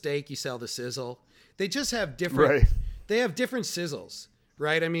sell the steak, you sell the sizzle. They just have different. Right. They have different sizzles,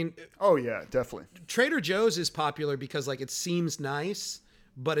 right? I mean. Oh yeah, definitely. Trader Joe's is popular because like it seems nice,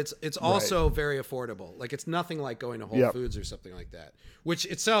 but it's also very affordable. Like it's nothing like going to Whole Foods or something like that, which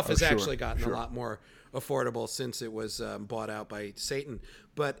itself has actually gotten a lot more affordable since it was bought out by Satan.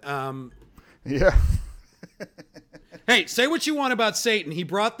 But yeah. Hey, say what you want about Satan. He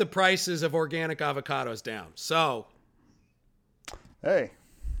brought the prices of organic avocados down. So, hey,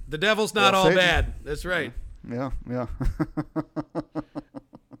 the devil's not all Satan. Bad. That's right. Yeah. Yeah.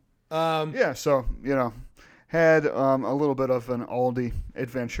 So had a little bit of an Aldi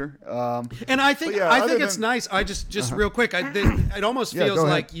adventure. And I think it's nice. I just real quick. It almost feels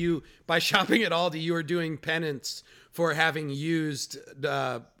like you by shopping at Aldi, you are doing penance for having used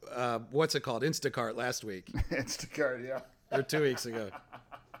what's it called, Instacart last week. Instacart, yeah. Or 2 weeks ago.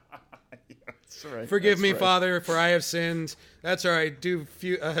 Yeah, that's right. Forgive me, Father, for I have sinned. That's all right. Do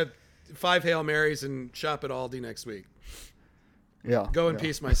 5 Hail Marys and shop at Aldi next week. Yeah. Go in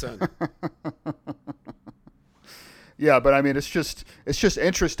peace, my son. Yeah, but I mean, it's just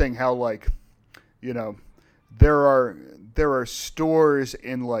interesting how there are stores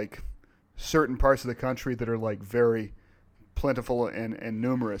in like certain parts of the country that are like very plentiful and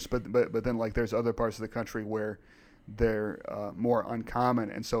numerous, but then like there's other parts of the country where they're more uncommon,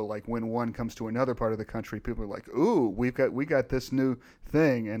 and so like when one comes to another part of the country, people are like, "Ooh, we got this new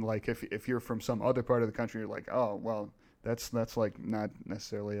thing," and like if you're from some other part of the country, you're like, "Oh, well, that's like not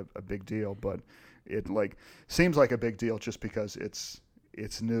necessarily a big deal," but it like seems like a big deal just because it's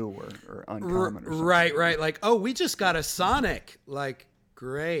new or uncommon. Or right. Like, oh, we just got a Sonic. Like,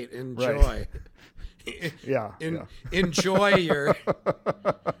 great, enjoy. Right. Yeah.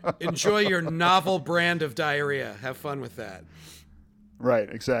 Enjoy your novel brand of diarrhea. Have fun with that. Right,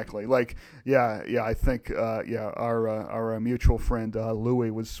 exactly. Like, yeah. I think, our mutual friend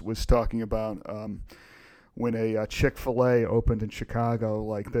Louis was talking about when a Chick-fil-A opened in Chicago.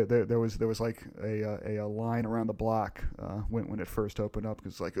 Like, there was like a line around the block when it first opened up.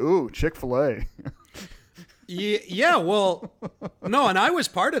 Because like, ooh, Chick-fil-A. Yeah, well, no, and I was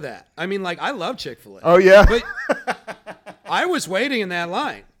part of that. I mean, like, I love Chick-fil-A. Oh, yeah? But I was waiting in that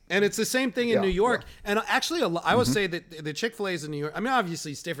line. And it's the same thing in New York. Yeah. And actually, I would say that the Chick-fil-A's in New York, I mean,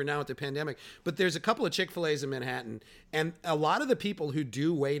 obviously it's different now with the pandemic, but there's a couple of Chick-fil-A's in Manhattan. And a lot of the people who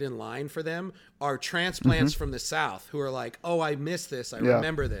do wait in line for them are transplants from the South who are like, oh, I missed this. I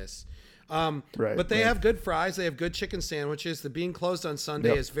remember this. Right, But they right. have good fries. They have good chicken sandwiches. The being closed on Sunday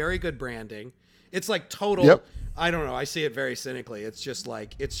Yep. is very good branding. It's like total. Yep. I don't know. I see it very cynically. It's just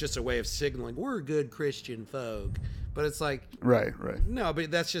a way of signaling we're good Christian folk. But it's like, Right. no,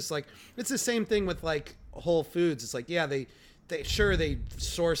 but that's just like, it's the same thing with like Whole Foods. It's like, yeah, they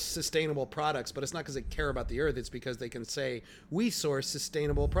source sustainable products, but it's not because they care about the earth. It's because they can say we source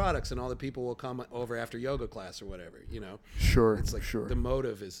sustainable products, and all the people will come over after yoga class or whatever. Sure. It's like sure. the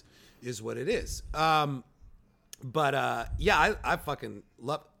motive is what it is. But yeah, I fucking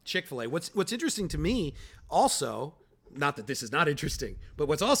love Chick-fil-A. What's interesting to me also, not that this is not interesting, but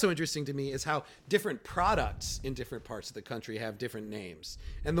what's also interesting to me is how different products in different parts of the country have different names.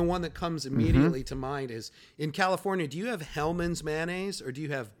 And the one that comes immediately to mind is, in California, do you have Hellman's mayonnaise or do you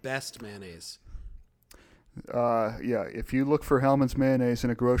have Best mayonnaise? Yeah, if you look for Hellman's mayonnaise in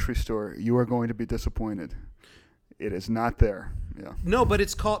a grocery store, you are going to be disappointed. It is not there. Yeah. No, but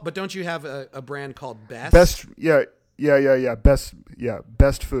but don't you have a brand called Best? Best, yeah.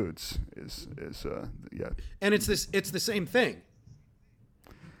 Best Foods is yeah. And it's the same thing.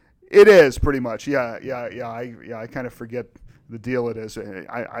 It is pretty much. Yeah. I kind of forget the deal it is.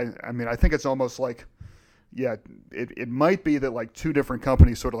 I mean, I think it's almost like, yeah, it might be that like two different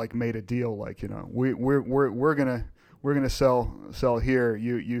companies sort of like made a deal, like, we're gonna sell here,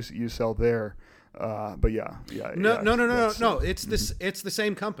 you sell there. But yeah. No. It's the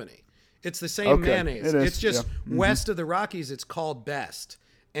same company. It's the same mayonnaise. It is, It's just west of the Rockies, it's called Best,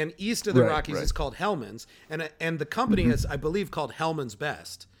 and east of the Rockies, it's called Hellman's, and the company is, I believe, called Hellman's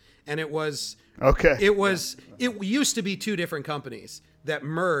Best, and it was okay. It used to be two different companies that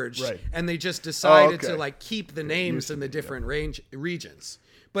merged, Right. and they just decided okay. to like keep the names in the different regions,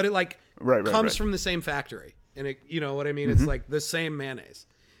 but it like Right, comes from the same factory, and it, you know what I mean? It's like the same mayonnaise.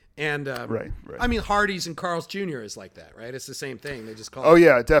 And Right. I mean, Hardee's and Carl's Jr. is like that, right? It's the same thing. They just call Oh it.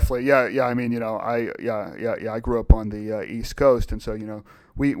 yeah, definitely. Yeah. I mean, I grew up on the East Coast, and so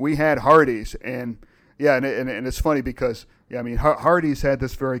we had Hardee's, and yeah, and it's funny because I mean, Hardee's had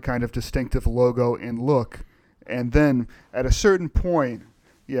this very kind of distinctive logo and look, and then at a certain point,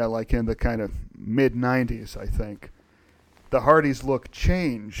 like in the kind of mid '90s, I think, the Hardee's look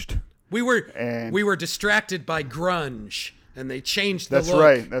changed. We were distracted by grunge, and they changed the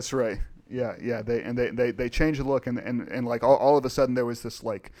look. That's right. Yeah. They changed the look, and like all of a sudden there was this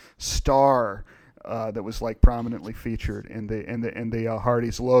like star that was like prominently featured in the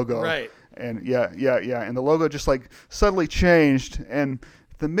Hardee's logo. Right. And yeah. And the logo just like suddenly changed, and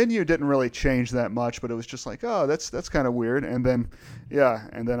the menu didn't really change that much, but it was just like, oh, that's kind of weird. And then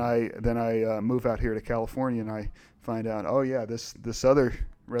I move out here to California, and I find out, oh yeah, this other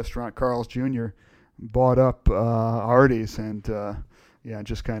restaurant, Carl's Jr., bought up Hardee's, and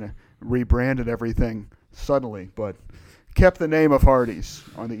just kind of rebranded everything suddenly, but kept the name of Hardee's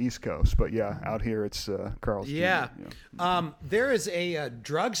on the East Coast. But yeah, out here it's Carl's Jr. Yeah. There is a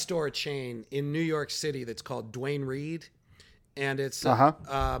drugstore chain in New York City that's called Duane Reade, and it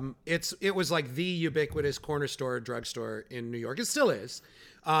was like the ubiquitous corner store drugstore in New York. It still is.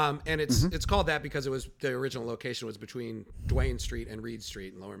 And it's called that because the original location was between Duane Street and Reed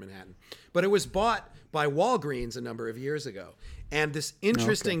Street in Lower Manhattan. But it was bought by Walgreens a number of years ago. And this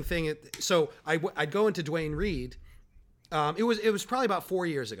interesting thing, so I'd go into Duane Reade. It was probably about 4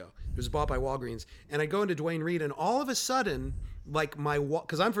 years ago. It was bought by Walgreens, and I'd go into Duane Reade, and all of a sudden, like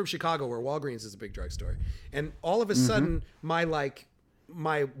because I'm from Chicago, where Walgreens is a big drugstore, and all of a sudden, my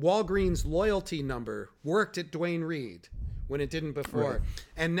Walgreens loyalty number worked at Duane Reade when it didn't before. Right.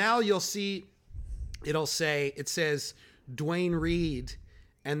 And now you'll see, it says Duane Reade,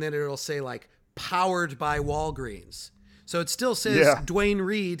 and then it'll say like powered by Walgreens. So it still says Duane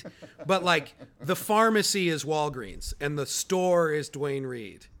Reade, but like the pharmacy is Walgreens and the store is Duane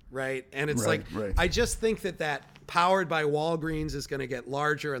Reade, right? And it's I just think that powered by Walgreens is going to get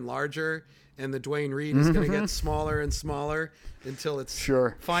larger and larger, and the Duane Reade is going to get smaller and smaller until it's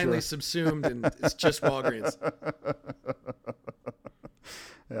finally subsumed and it's just Walgreens.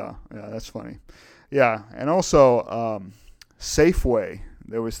 Yeah, that's funny. Yeah, and also Safeway.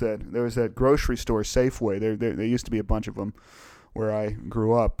 There was that grocery store, Safeway. There used to be a bunch of them where I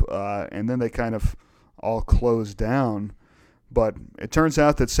grew up, and then they kind of all closed down. But it turns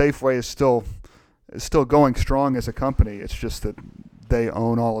out that Safeway is still going strong as a company. It's just that they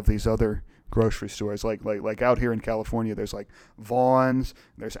own all of these other grocery stores. Like out here in California, there's like Vaughn's,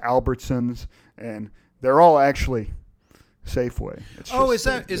 there's Albertsons, and they're all actually Safeway.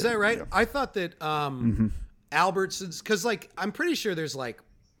 Is that right? Yeah. I thought that Albertsons, because like I'm pretty sure there's like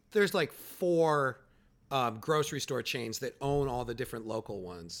 4 grocery store chains that own all the different local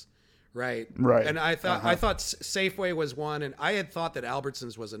ones, right? Right. And I thought Safeway was one, and I had thought that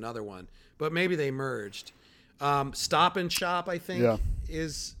Albertsons was another one, but maybe they merged. Stop and Shop, I think,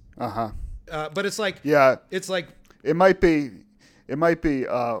 is. But it's like it's like it might be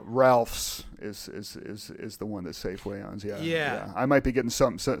Ralph's is the one that Safeway owns. Yeah. I might be getting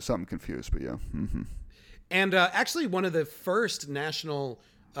something confused, but yeah. Mm-hmm. And actually, one of the first national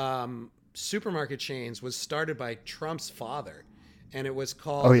supermarket chains was started by Trump's father, and it was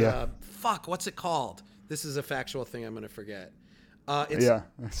called. What's it called? This is a factual thing I'm going to forget. Oh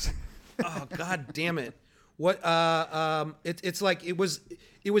God damn it! What? It's like it was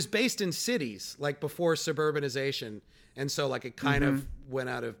based in cities, like before suburbanization, and so like it kind of went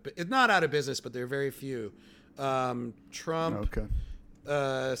out of. It's not out of business, but there are very few. Trump.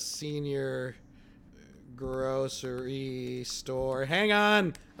 Senior grocery store. Hang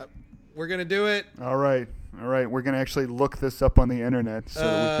on. We're going to do it. All right. We're going to actually look this up on the internet so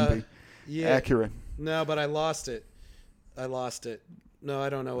that we can be accurate. No, but I lost it. No, I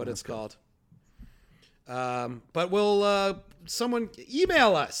don't know what it's called. But we'll someone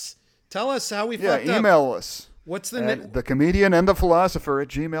email us. Tell us how we fucked up. Yeah, email us. What's the name?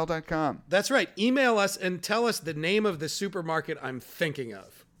 thecomedianandthephilosopher@gmail.com. That's right. Email us and tell us the name of the supermarket I'm thinking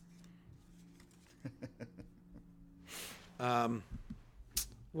of.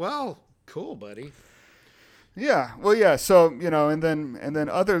 Well, cool, buddy. Yeah. Well, yeah. So, and then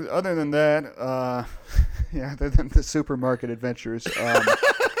other than that, other than the supermarket adventures,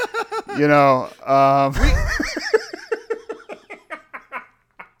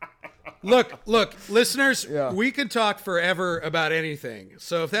 Look, listeners, we could talk forever about anything.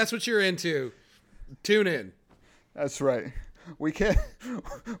 So if that's what you're into, tune in. That's right. We can't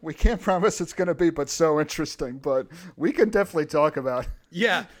promise it's going to be but so interesting, but we can definitely talk about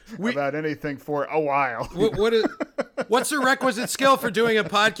about anything for a while. What's the requisite skill for doing a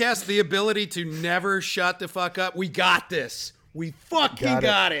podcast? The ability to never shut the fuck up. We got this. We fucking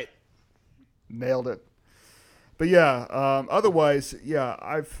got it. Nailed it. But yeah, otherwise,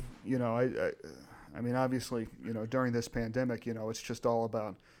 I mean, obviously, during this pandemic, it's just all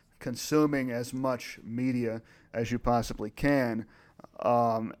about consuming as much media as you possibly can.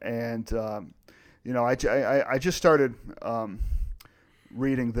 I just started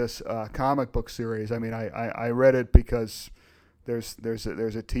reading this comic book series. I mean, I read it because there's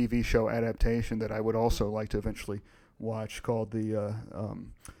a TV show adaptation that I would also like to eventually watch called the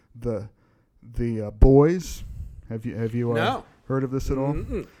Boys. Have you heard of this at all?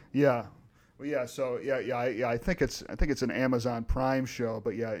 Mm-mm. Yeah. Well, yeah. So I think it's an Amazon Prime show,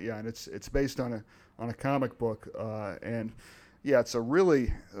 but and it's based on a comic book, and it's a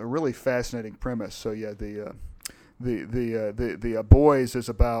really fascinating premise. So the Boys is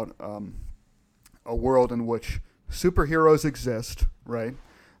about a world in which superheroes exist, right?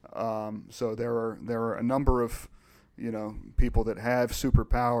 So there are a number of people that have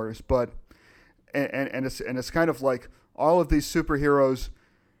superpowers, but and it's kind of like all of these superheroes,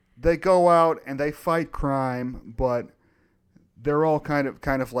 they go out and they fight crime, but they're all kind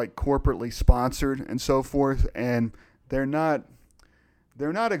of like corporately sponsored and so forth, and they're not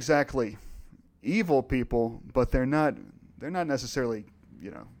exactly evil people, but they're not necessarily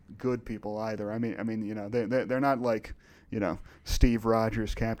good people either. I mean they're not like Steve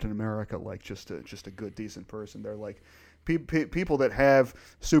Rogers, Captain America, like just a good decent person. They're like people that have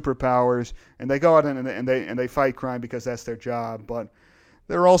superpowers, and they go out and they fight crime because that's their job, but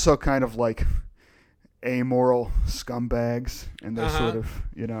they're also kind of like amoral scumbags in their sort of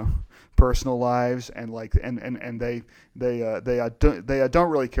personal lives, and like and they don't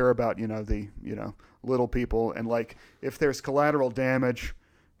really care about the little people, and like if there's collateral damage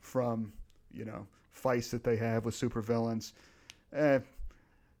from fights that they have with supervillains, they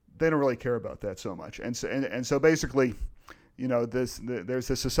don't really care about that so much, and so basically there's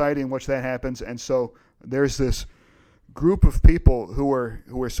a society in which that happens, and so there's this group of people who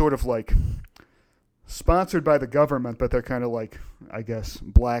are sort of like sponsored by the government, but they're kind of like, I guess,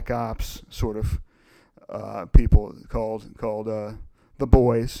 black ops sort of people called the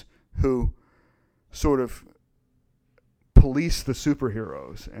Boys, who sort of police the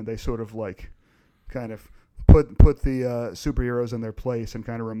superheroes, and they sort of like kind of put the superheroes in their place and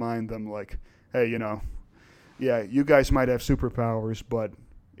kind of remind them like, hey, you guys might have superpowers, but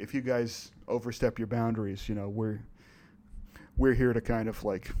if you guys overstep your boundaries, we're here to kind of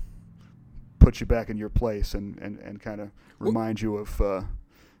like put you back in your place and kind of remind you of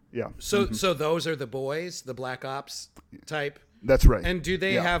So those are the Boys, the Black Ops type. That's right. And do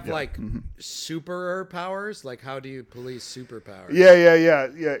they have like Mm-hmm. super powers? Like, how do you police superpowers?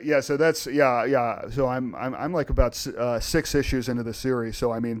 Yeah. So that's yeah. So I'm like about 6 issues into the series.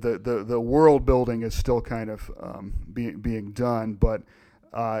 So I mean the world building is still kind of being done, but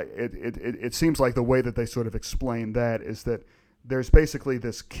it seems like the way that they sort of explain that is that there's basically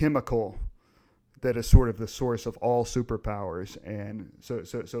this chemical that is sort of the source of all superpowers, and so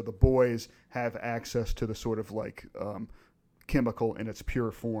the boys have access to the sort of like chemical in its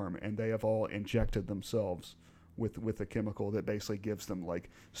pure form, and they have all injected themselves with a chemical that basically gives them like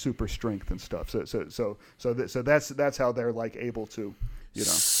super strength and stuff. So that's how they're like able to,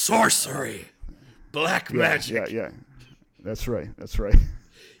 sorcery, black magic. Yeah. That's right.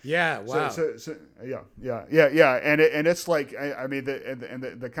 Yeah. Wow. Yeah. And it's like I mean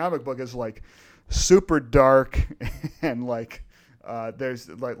the comic book is like super dark, and like there's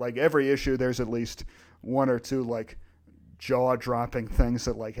like every issue there's at least 1 or 2 like jaw-dropping things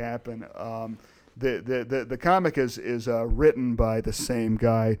that like happen. The comic is written by the same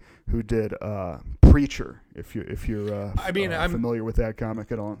guy who did Preacher. If you're I'm familiar with that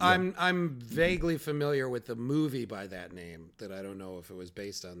comic at all. I'm vaguely familiar with the movie by that name. That I don't know if it was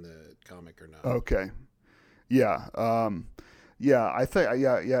based on the comic or not. Okay. Yeah. I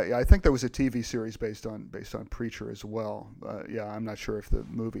think there was a TV series based on Preacher as well. I'm not sure if the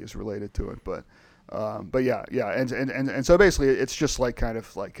movie is related to it, but yeah, and so basically it's just like kind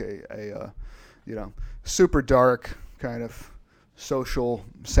of like a super dark kind of social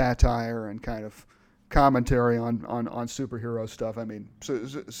satire and kind of commentary on superhero stuff. I mean, so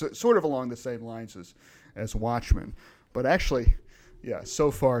sort of along the same lines as Watchmen, but actually, yeah,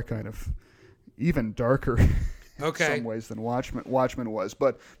 so far kind of even darker. Okay. In some ways than Watchmen was,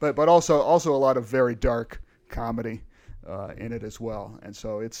 but also a lot of very dark comedy in it as well, and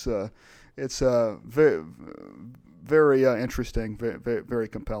so it's very very interesting, very, very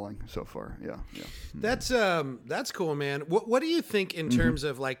compelling so far. Yeah. That's cool, man. What do you think in terms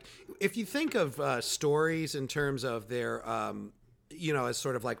of like, if you think of stories in terms of their as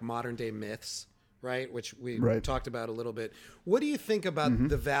sort of like modern day myths, right? Which we talked about a little bit. What do you think about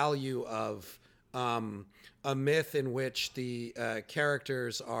the value of a myth in which the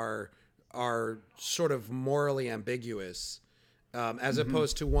characters are sort of morally ambiguous, as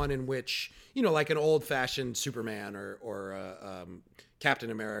opposed to one in which, like an old fashioned Superman or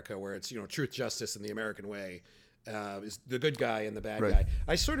Captain America, where it's, truth, justice, and the American way, is the good guy and the bad guy.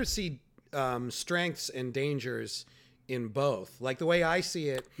 I sort of see strengths and dangers in both. Like the way I see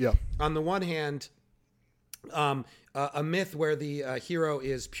it, on the one hand, a myth where the hero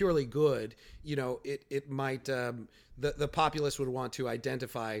is purely good, it might, the populace would want to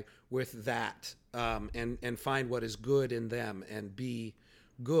identify with that, and find what is good in them and be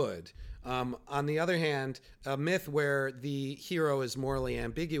good. On the other hand, a myth where the hero is morally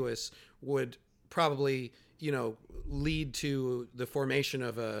ambiguous would probably, lead to the formation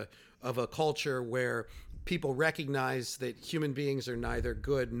of a culture where people recognize that human beings are neither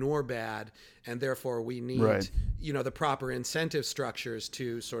good nor bad, and therefore we need, the proper incentive structures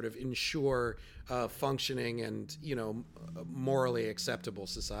to sort of ensure functioning and, morally acceptable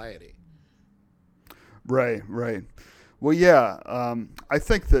society. Right. Well, yeah, I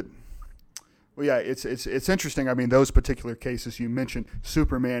think that. Well, yeah, it's interesting. I mean, those particular cases you mentioned,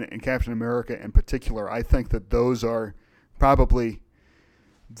 Superman and Captain America in particular, I think that those are probably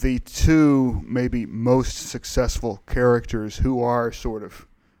the 2 maybe most successful characters who are sort of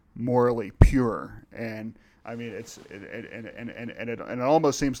morally pure. And I mean, it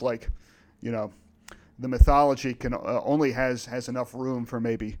almost seems like, the mythology can only has enough room for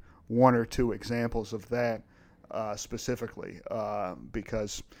maybe 1 or 2 examples of that specifically,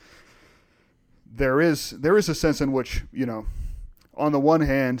 because there is a sense in which, on the one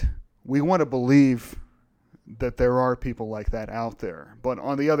hand, we want to believe that there are people like that out there, but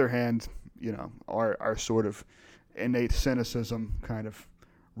on the other hand, our sort of innate cynicism kind of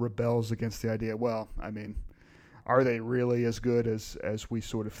rebels against the idea. Well, I mean, are they really as good as we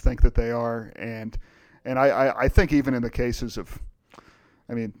sort of think that they are? And I think even in the cases of,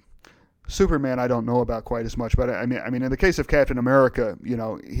 I mean, Superman, I don't know about quite as much, but I mean, in the case of Captain America,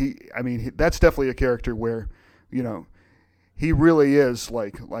 that's definitely a character where, he really is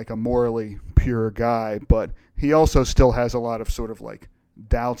like a morally pure guy, but he also still has a lot of sort of like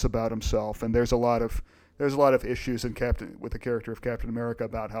doubts about himself, and there's a lot of issues with the character of Captain America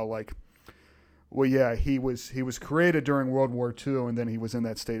about how, like, well, yeah, he was created during World War II, and then he was in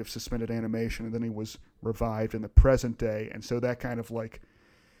that state of suspended animation, and then he was revived in the present day, and so that kind of like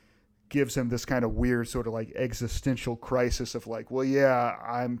gives him this kind of weird sort of like existential crisis of like, well,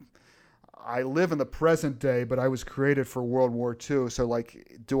 yeah, I live in the present day, but I was created for World War II. So,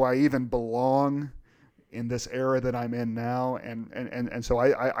 like, do I even belong in this era that I'm in now? And so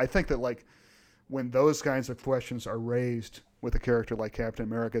I think that, like, when those kinds of questions are raised with a character like Captain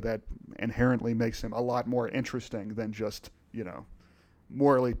America, that inherently makes him a lot more interesting than just,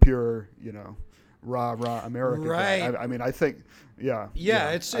 morally pure, rah America. Right. I mean, I think,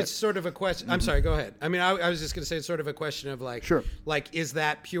 it's sort of a question. I'm sorry, go ahead. I mean, I was just going to say it's sort of a question of like, sure. Like, is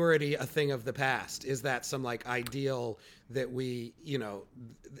that purity a thing of the past? Is that some like ideal that we,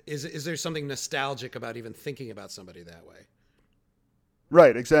 is there something nostalgic about even thinking about somebody that way?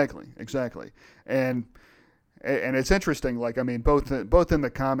 Right. Exactly. And it's interesting. Like, I mean, both in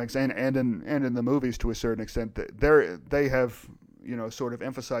the comics and in the movies to a certain extent, they have, sort of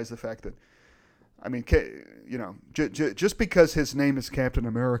emphasized the fact that, I mean, just because his name is Captain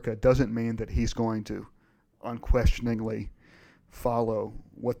America doesn't mean that he's going to unquestioningly follow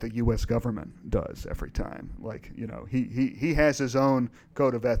what the U.S. government does every time. Like, he has his own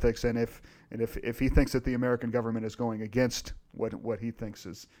code of ethics, and if he thinks that the American government is going against what he thinks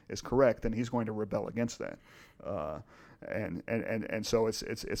is correct, then he's going to rebel against that. And so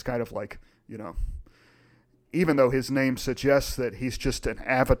it's kind of like, even though his name suggests that he's just an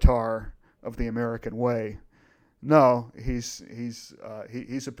avatar of the American way, no, he's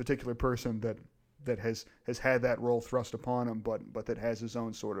a particular person that has had that role thrust upon him, but that has his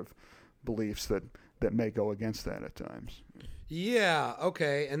own sort of beliefs that may go against that at times. Yeah,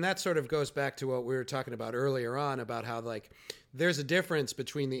 okay. And that sort of goes back to what we were talking about earlier on about how, like, there's a difference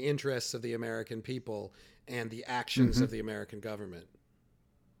between the interests of the American people and the actions of the American government.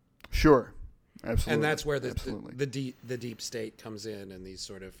 Sure. Absolutely. And that's where the deep state comes in, and these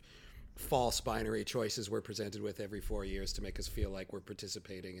sort of false binary choices we're presented with every 4 years to make us feel like we're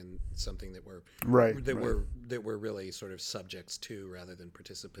participating in something that we're we're really sort of subjects to rather than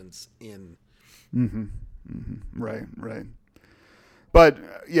participants in. Right. But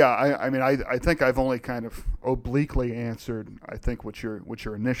I mean, I think I've only kind of obliquely answered, I think, what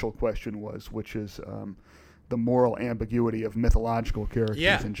your initial question was, which is the moral ambiguity of mythological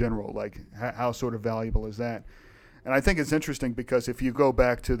characters in general. Like, how sort of valuable is that? And I think it's interesting because if you go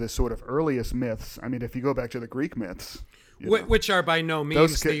back to the sort of earliest myths, I mean, if you go back to the Greek myths, which are by no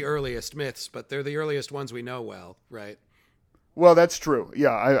means the earliest myths, but they're the earliest ones we know well, right? Well, that's true.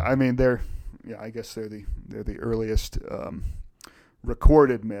 Yeah, I mean, I guess they're the earliest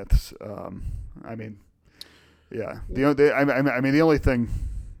recorded myths. I mean, the only thing,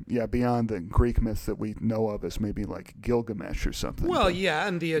 beyond the Greek myths that we know of is maybe like Gilgamesh or something. Well,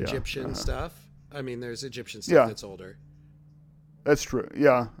 and the Egyptian stuff. I mean, there's Egyptian stuff that's older. That's true.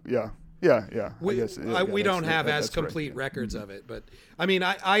 Yeah. We don't have as complete records of it, but I mean,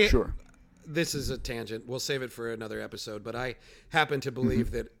 I sure. This is a tangent. We'll save it for another episode, but I happen to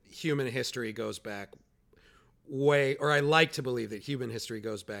believe that human history goes back I like to believe that human history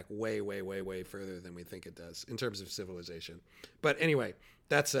goes back way, way, way, way further than we think it does in terms of civilization. But anyway,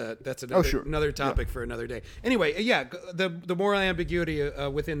 that's another topic for another day. Anyway, the moral ambiguity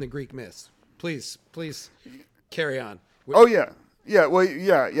within the Greek myths. Please carry on. Oh yeah. Well,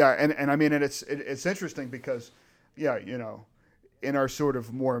 and I mean, and it's interesting because, in our sort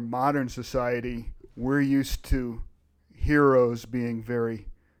of more modern society, we're used to heroes being very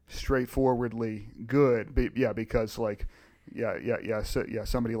straightforwardly good. Because like,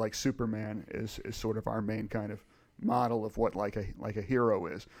 somebody like Superman is sort of our main kind of model of what like a hero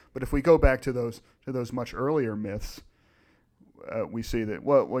is. But if we go back to those much earlier myths, we see that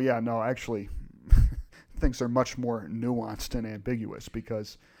actually things are much more nuanced and ambiguous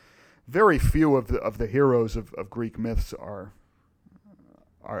because very few of the heroes of Greek myths are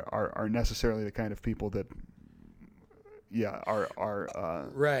necessarily the kind of people that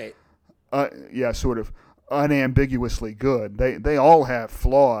are right. Sort of unambiguously good. They all have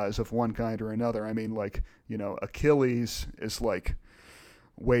flaws of one kind or another. I mean, like, Achilles is like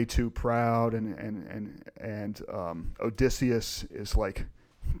way too proud, and Odysseus is like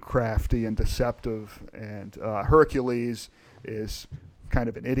crafty and deceptive, and Hercules is kind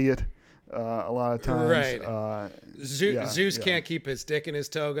of an idiot a lot of times. Right. Zeus can't keep his dick in his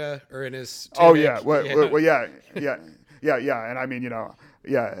toga or in his tunic. Oh yeah. Well, and I mean,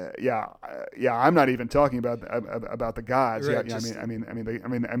 I'm not even talking about the gods. Right, I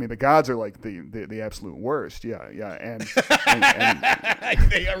mean, the gods are like the absolute worst. And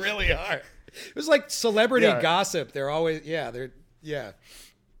they really are. It was like celebrity gossip. They're always and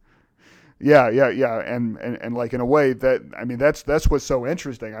like in a way that, I mean, that's what's so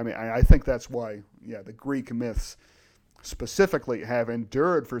interesting. I mean, I think that's why the Greek myths specifically have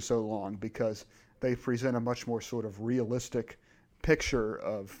endured for so long, because they present a much more sort of realistic picture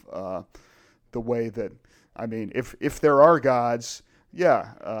of the way that, I mean, if there are gods,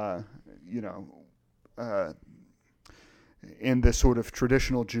 yeah, in this sort of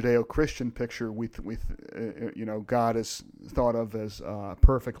traditional Judeo-Christian picture, God is thought of as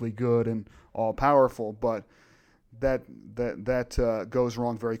perfectly good and all-powerful, but that goes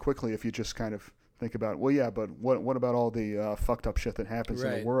wrong very quickly if you just kind of think about, well, yeah, but what about all the fucked up shit that happens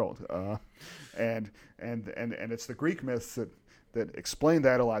in the world? And it's the Greek myths that explain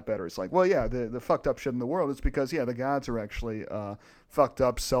that a lot better. It's like, well, yeah, the fucked up shit in the world is because, yeah, the gods are actually fucked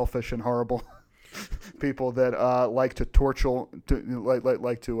up, selfish, and horrible people that like to torture,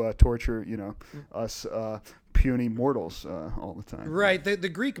 us puny mortals all the time. Right. The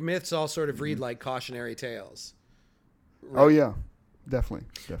Greek myths all sort of read like cautionary tales. Right? Oh yeah, definitely.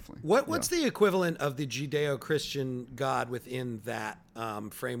 What's the equivalent of the Judeo-Christian God within that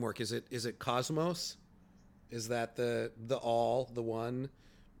framework? Is it cosmos? Is that the all, the one,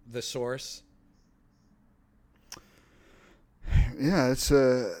 the source? Yeah, that's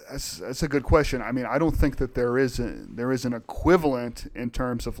a good question. I mean, I don't think that there is an equivalent in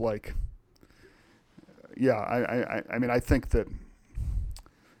terms of like. Yeah, I mean, I think that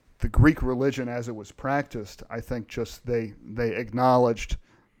the Greek religion, as it was practiced, I think just they acknowledged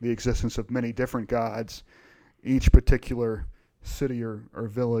the existence of many different gods. Each particular city or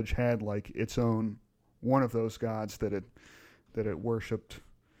village had like its own one of those gods that it worshipped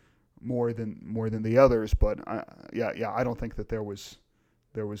more than the others. But I don't think that there was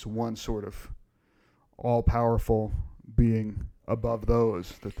one sort of all-powerful being above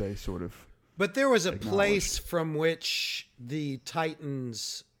those that they sort of. But there was a place from which the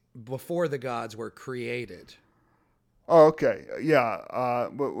Titans before the gods were created. Oh, okay. Yeah.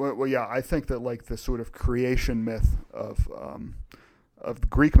 Well, yeah. I think that like the sort of creation myth of the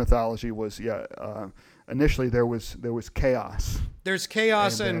Greek mythology was initially there was chaos. There's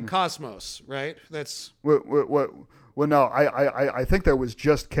chaos and cosmos, right? That's well, no. I think there was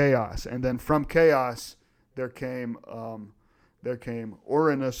just chaos, and then from chaos there came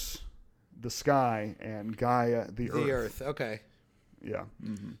Uranus, the sky, and Gaia, the earth. The earth. Okay. Yeah.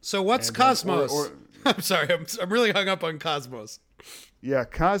 Mm-hmm. So what's cosmos? I'm sorry, I'm really hung up on cosmos. Yeah,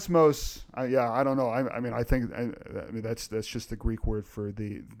 cosmos. I don't know. I mean, I think that's just the Greek word for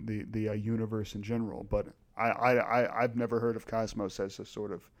the universe in general. But I've never heard of cosmos as a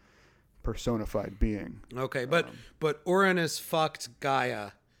sort of personified being. Okay, but Uranus fucked Gaia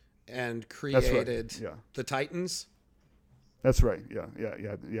and created the Titans. That's right. Yeah.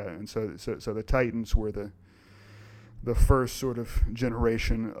 And so the Titans were the first sort of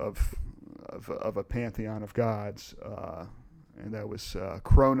generation of a pantheon of gods, and that was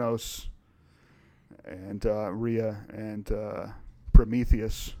Kronos and Rhea and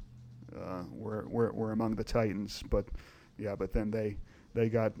Prometheus were among the Titans, but then they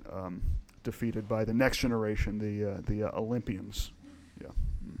got defeated by the next generation, the Olympians. Yeah.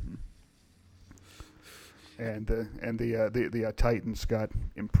 Mm-hmm. And the Titans got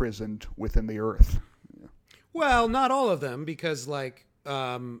imprisoned within the earth. Yeah. Well, not all of them, because like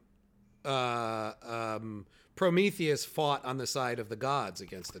Prometheus fought on the side of the gods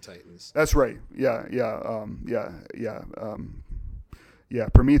against the Titans. That's right. Yeah.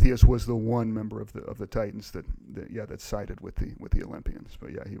 Prometheus was the one member of the Titans that sided with the Olympians.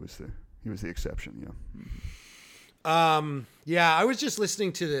 But yeah, he was the exception. Yeah. Mm-hmm. I was just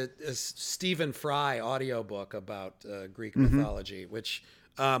listening to the Stephen Fry audiobook about Greek mythology, which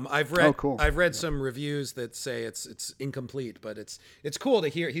I've read. Oh, cool. I've read some reviews that say it's incomplete, but it's cool to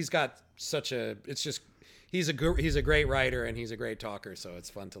hear. He's got such a. It's just he's a great writer and he's a great talker, so it's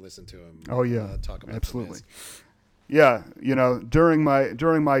fun to listen to him. Oh yeah, talk about absolutely. Yeah, during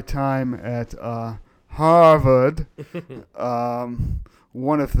my time at Harvard,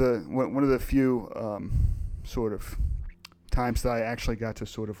 one of the few sort of times that I actually got to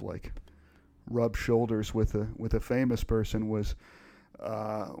sort of like rub shoulders with a famous person was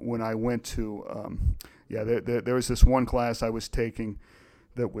when I went to there was this one class I was taking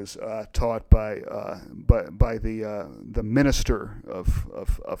that was taught by the minister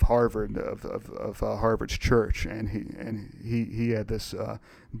of Harvard of Harvard's church, and he had this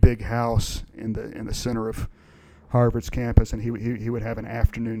big house in the center of Harvard's campus, and he would have an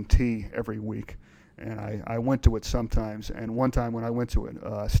afternoon tea every week. And I went to it sometimes, and one time when I went to it,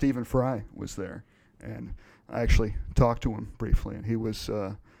 Stephen Fry was there, and I actually talked to him briefly, and he was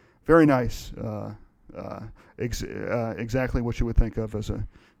very nice, exactly what you would think of as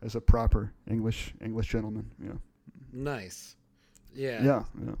a proper English gentleman. Yeah. Nice. Yeah. Yeah.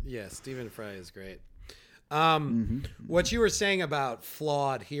 Yeah. Stephen Fry is great. Mm-hmm. What you were saying about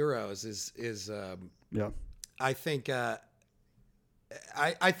flawed heroes is yeah. I think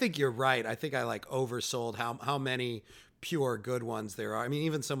I think you're right. I think I like oversold how many pure good ones there are. I mean,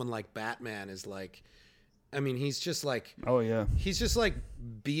 even someone like Batman is like, I mean, he's just like, Oh yeah. he's just like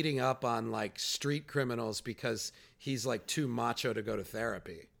beating up on like street criminals because he's like too macho to go to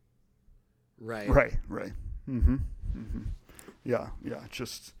therapy. Right. Right. Yeah.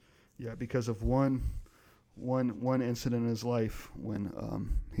 Just because of one incident in his life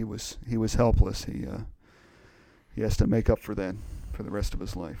when he was helpless. He has to make up for that for the rest of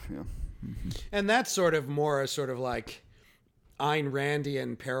his life. Yeah. And that's sort of more a sort of like Ayn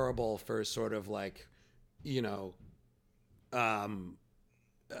Randian parable for sort of like, you know,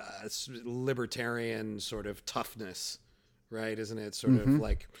 libertarian sort of toughness, right? Isn't it sort of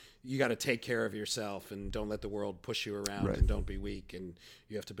like you got to take care of yourself and don't let the world push you around and don't be weak, and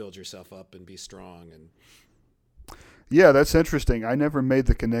you have to build yourself up and be strong. And Yeah, that's interesting. I never made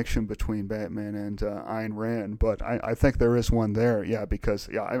the connection between Batman and Ayn Rand, but I think there is one there. Yeah, because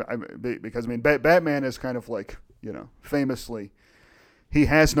Batman is kind of like, famously, he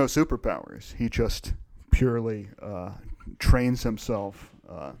has no superpowers. He just purely trains himself,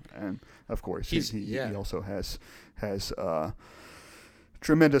 and of course he also has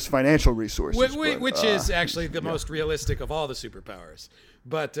tremendous financial resources, which is actually the most realistic of all the superpowers.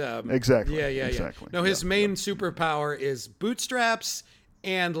 But exactly. Yeah. No, his main superpower is bootstraps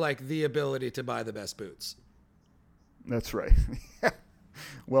and like the ability to buy the best boots. That's right.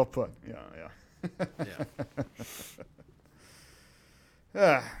 Well put.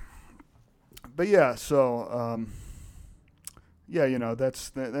 Yeah. But yeah, so that's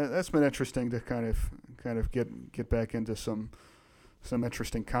been interesting to kind of get back into some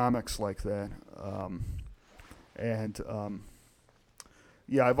interesting comics like that,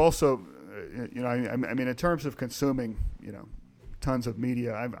 Yeah, I've also, I mean, in terms of consuming, tons of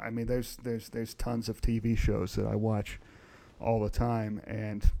media, I mean, there's tons of TV shows that I watch all the time,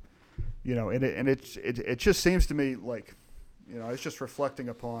 and it just seems to me like, I was just reflecting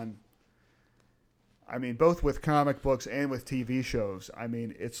upon. I mean, both with comic books and with TV shows, I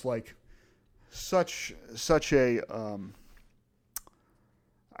mean, it's like such a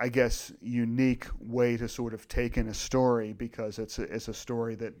I guess, unique way to sort of take in a story, because it's a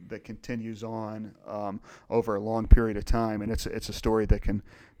story that continues on over a long period of time, and it's a story that can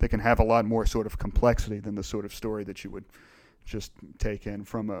have a lot more sort of complexity than the sort of story that you would just take in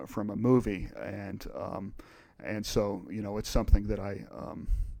from a movie, and so it's something that I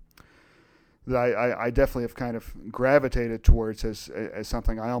definitely have kind of gravitated towards as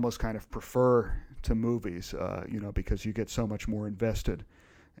something I almost kind of prefer to movies, because you get so much more invested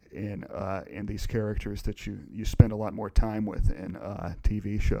in these characters that you spend a lot more time with in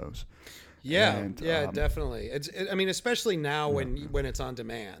TV shows. Yeah, and, definitely. I mean, especially now when it's on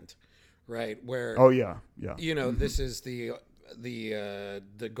demand, right? Where this is the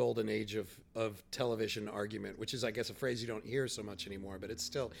golden age of television argument, which is, I guess, a phrase you don't hear so much anymore, but it's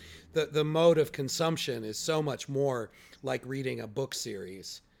still the mode of consumption is so much more like reading a book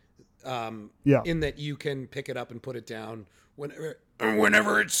series. In that you can pick it up and put it down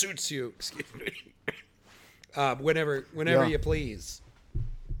whenever it suits you. Excuse me. Whenever you please.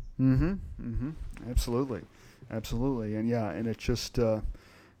 Absolutely, and it just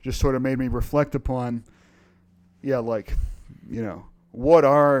sort of made me reflect upon, like, what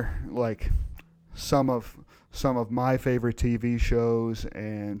are like some of my favorite TV shows,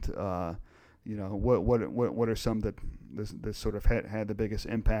 and what are some that sort of had the biggest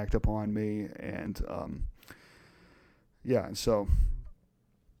impact upon me, and and so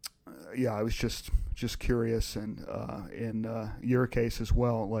I was just curious, and in your case as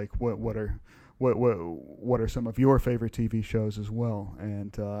well, like what are some of your favorite TV shows as well,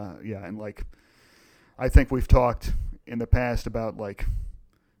 and and like I think we've talked in the past about, like,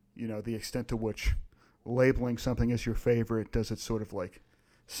 the extent to which labeling something as your favorite, does it sort of like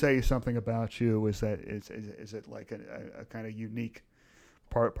say something about you? Is it like a kind of unique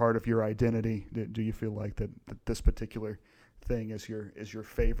part of your identity? Do you feel like that this particular thing is your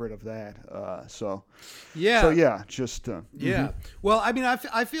favorite of that? Well, I mean,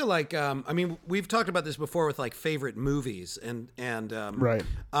 I feel like I mean, we've talked about this before with like favorite movies, and right.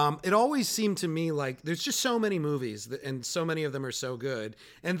 It always seemed to me like there's just so many movies and so many of them are so good,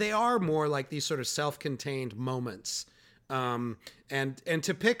 and they are more like these sort of self-contained moments. And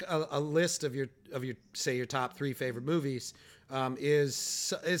to pick a list of your say your top 3 favorite movies is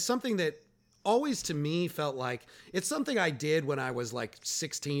something that always to me felt like it's something I did when I was like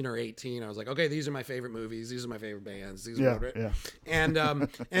 16 or 18. I was like, okay, these are my favorite movies, these are my favorite bands, and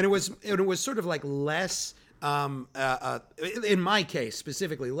it was sort of like less in my case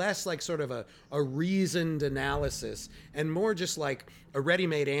specifically, less like sort of a reasoned analysis and more just like a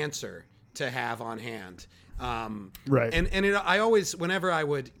ready-made answer to have on hand. Right. I always, whenever I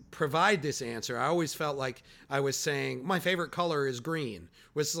would provide this answer, I always felt like I was saying my favorite color is green,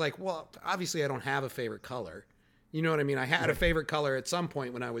 which is like, well, obviously I don't have a favorite color. You know what I mean? I had a favorite color at some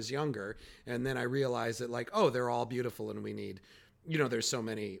point when I was younger, and then I realized that like, oh, they're all beautiful and we need, there's so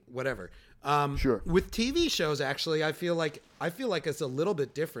many, whatever. Sure. With TV shows, actually, I feel like it's a little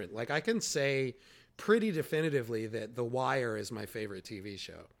bit different. Like I can say pretty definitively that The Wire is my favorite TV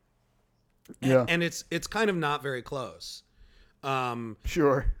show. Yeah. And it's kind of not very close.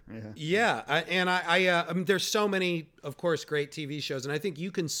 Sure. Yeah. I mean, there's so many, of course, great TV shows, and I think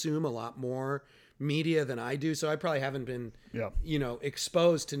you consume a lot more media than I do. So I probably haven't been,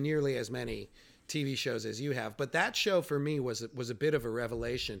 exposed to nearly as many TV shows as you have. But that show for me was a bit of a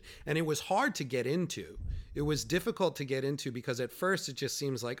revelation, and it was hard to get into. It was difficult to get into because at first it just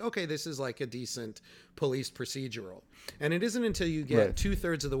seems like, okay, this is like a decent police procedural. And it isn't until you get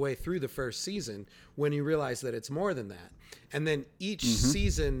 2/3 of the way through the first season when you realize that it's more than that. And then each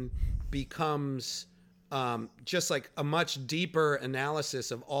season becomes just like a much deeper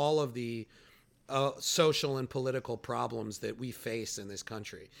analysis of all of the social and political problems that we face in this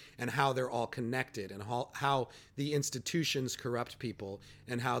country and how they're all connected and how the institutions corrupt people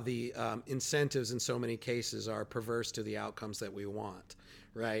and how the incentives in so many cases are perverse to the outcomes that we want.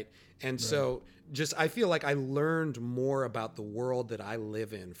 Right. And so just, I feel like I learned more about the world that I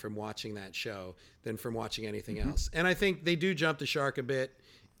live in from watching that show than from watching anything else. And I think they do jump the shark a bit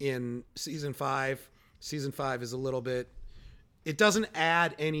in season 5. Season 5 is a little bit, it doesn't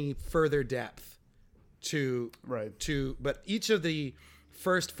add any further depth but each of the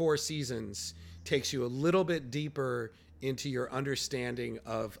first 4 seasons takes you a little bit deeper into your understanding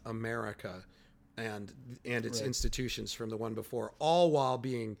of America and its institutions from the one before, all while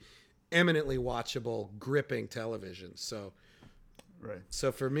being eminently watchable, gripping television. So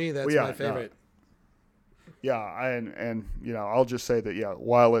for me, that's my favorite. And I'll just say that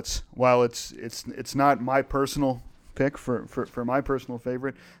while it's not my personal pick for my personal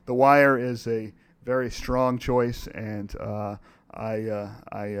favorite, The Wire is a very strong choice, and I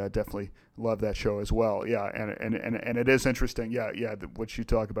definitely love that show as well. Yeah, and it is interesting. What you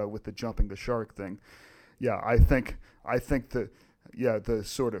talk about with the jumping the shark thing. Yeah, I think the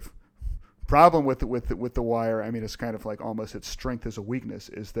sort of problem with the Wire, I mean, it's kind of like almost its strength as a weakness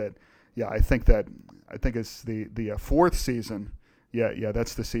is that I think it's the 4th season. Yeah,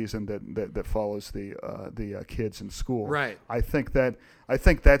 that's the season that follows the kids in school. Right. I think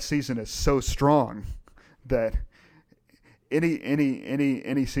that season is so strong that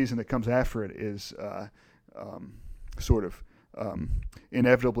any season that comes after it is sort of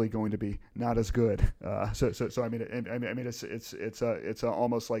inevitably going to be not as good. So I mean it's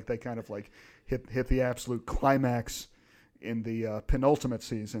almost like they kind of like hit the absolute climax in the penultimate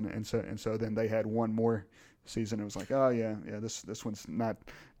season, and so then they had one more season. It was like, oh yeah, this one's not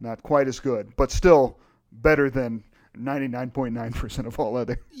quite as good, but still better than 99.9% of all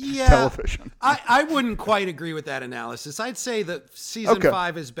other television. I wouldn't quite agree with that analysis. I'd say that season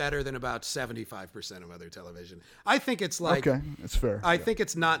 5 is better than about 75% of other television. I think it's like, that's fair. I think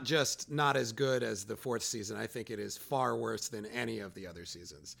it's not just not as good as the 4th season. I think it is far worse than any of the other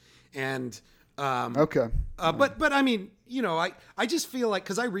seasons. And but I mean, I just feel like,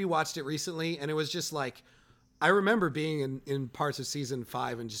 because I rewatched it recently, and it was just like, I remember being in parts of season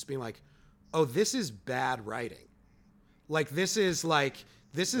 5 and just being like, oh, this is bad writing. Like, this is like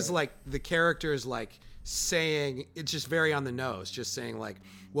the characters like saying, it's just very on the nose, just saying like,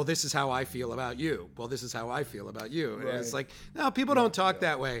 well, this is how I feel about you. Well, this is how I feel about you. And it's like, no, people don't talk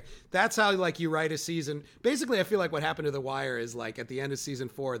that way. That's how like you write a season. Basically, I feel like what happened to The Wire is like at the end of season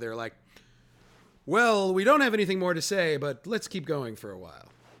 4, they're like, well, we don't have anything more to say, but let's keep going for a while.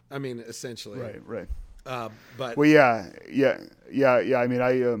 I mean, essentially. Right. But well, I mean,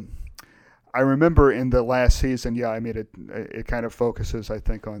 I remember in the last season, I mean, it kind of focuses, I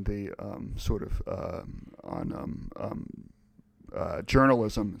think, on the sort of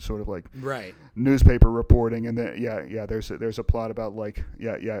journalism, sort of like newspaper reporting, and then there's a plot about like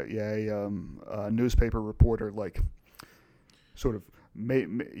a newspaper reporter like sort of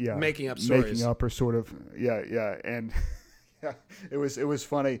making up stories, or sort of and. Yeah, it was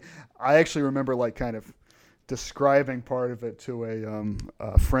funny. I actually remember like kind of describing part of it to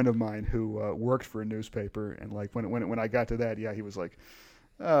a friend of mine who worked for a newspaper, and like when I got to that, he was like,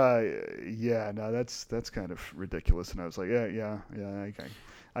 no, that's kind of ridiculous, and I was like,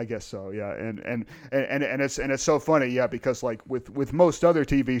 I guess so, and it's so funny, because like with most other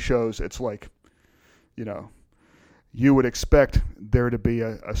TV shows, it's like you know, you would expect there to be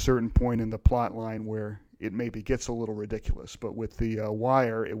a certain point in the plot line where it maybe gets a little ridiculous. But with the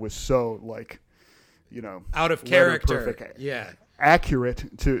Wire, it was so like, you know, out of character, perfect, yeah,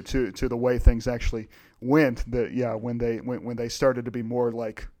 accurate to the way things actually went. That when they started to be more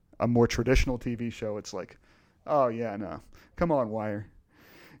like a more traditional TV show, it's like, oh yeah, no, come on, Wire,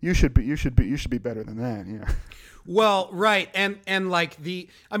 you should be better than that, yeah. Well, right. And like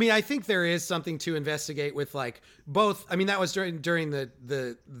I think there is something to investigate with like both. I mean, that was during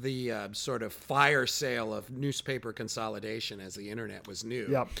the sort of fire sale of newspaper consolidation as the internet was new.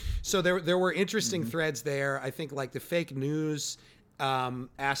 Yep. So there were interesting threads there. I think like the fake news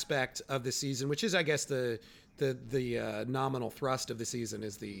aspect of the season, which is, I guess, the nominal thrust of the season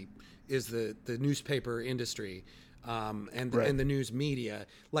is the newspaper industry and the news media.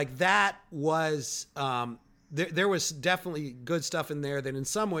 Like that was. There was definitely good stuff in there that in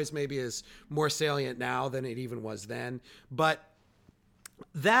some ways maybe is more salient now than it even was then. But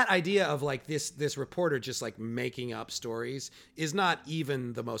that idea of like this reporter just like making up stories is not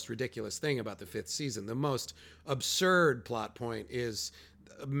even the most ridiculous thing about the 5th season. The most absurd plot point is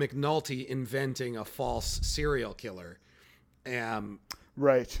McNulty inventing a false serial killer.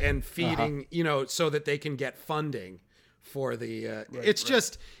 Right. And feeding, so that they can get funding for the,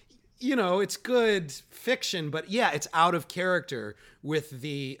 just, it's good fiction, but yeah, it's out of character with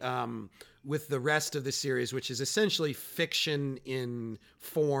the rest of the series, which is essentially fiction in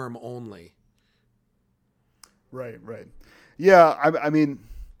form only. Right. Yeah, I mean,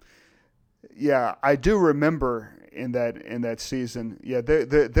 yeah, I do remember in that season. Yeah,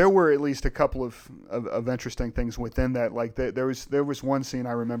 there were at least a couple of interesting things within that. Like there was one scene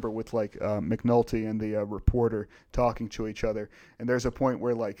I remember with like McNulty and the reporter talking to each other, and there's a point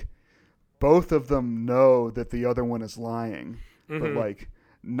where like both of them know that the other one is lying, but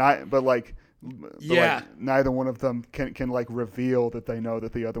neither one of them can like reveal that they know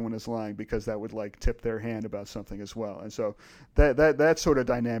that the other one is lying, because that would like tip their hand about something as well. And so that sort of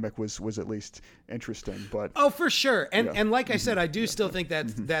dynamic was at least interesting. But for sure. And like I said, I do still think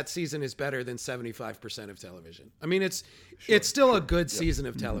that season is better than 75% of television. I mean, it's still a good season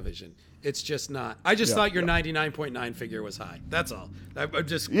of television. It's just not. I just thought your 99.9 figure was high. That's all. I'm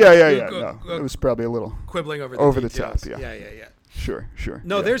just no, it was probably a little quibbling over the top. Yeah. Sure.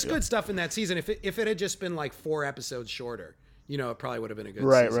 No, there's good stuff in that season. If it had just been like 4 episodes shorter, it probably would have been a good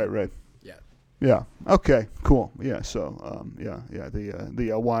season. Right. Yeah. Yeah. Okay. Cool. Yeah. So,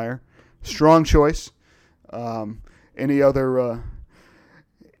 the Wire, strong choice. Any other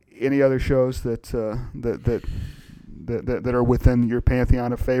shows that are within your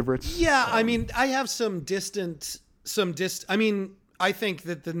pantheon of favorites? Yeah. I mean, I have some distant. I mean, I think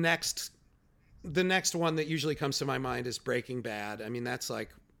that the next one that usually comes to my mind is Breaking Bad. I mean, that's like,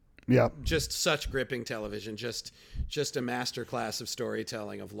 just such gripping television, just a masterclass of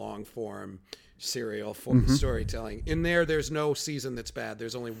storytelling, of long form serial storytelling. In there's no season that's bad.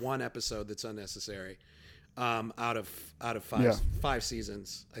 There's only one episode that's unnecessary, out of 5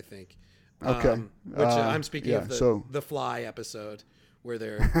 seasons, I think. Okay. Which I'm speaking of the Fly episode where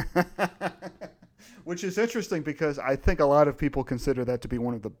they're. Which is interesting because I think a lot of people consider that to be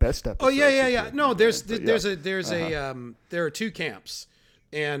one of the best episodes. Oh yeah. No, there are 2 camps,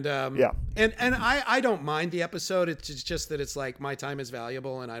 and I don't mind the episode. It's just that it's like my time is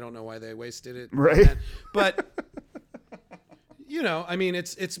valuable, and I don't know why they wasted it. Right. But I mean,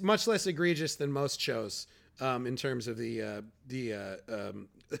 it's much less egregious than most shows in terms of the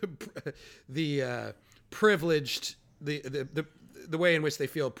privileged the way in which they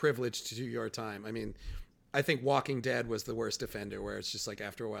feel privileged to your time. I mean, I think Walking Dead was the worst offender, where it's just like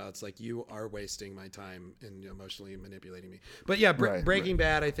after a while, it's like you are wasting my time and emotionally manipulating me. But yeah, Breaking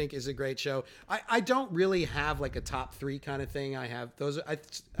Bad, I think, is a great show. I don't really have like a top 3 kind of thing. I have those.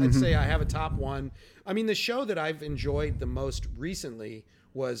 I'd say I have a top 1. I mean, the show that I've enjoyed the most recently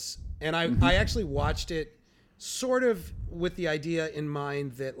was, and I actually watched it sort of with the idea in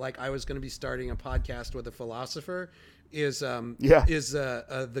mind that like I was going to be starting a podcast with a philosopher. Is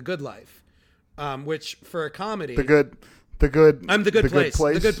The Good Life, which for a comedy, the good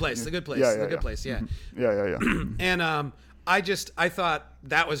place. Yeah. And I thought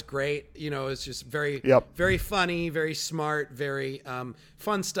that was great. It's just very very funny, very smart, very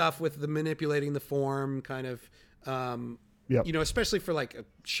fun stuff with the manipulating the form kind of especially for like a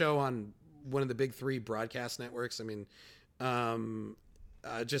show on one of the big 3 broadcast networks. I mean,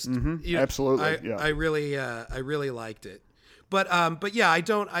 absolutely. I really liked it, but yeah, I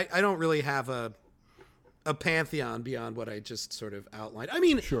don't really have a pantheon beyond what I just sort of outlined. I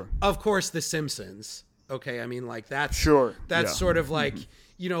mean, sure. Of course, The Simpsons. Okay, I mean, like that's Sure. That's Yeah. sort of like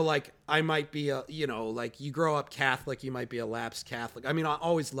like I might be a like you grow up Catholic, you might be a lapsed Catholic. I mean, I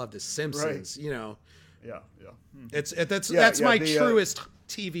always loved The Simpsons. Yeah. Yeah. That's Yeah, my the, truest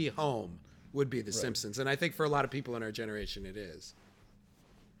TV home would be The Simpsons, and I think for a lot of people in our generation, it is.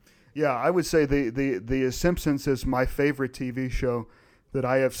 Yeah, I would say the Simpsons is my favorite TV show that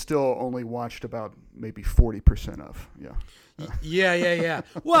I have still only watched about maybe 40% of. Yeah. Yeah.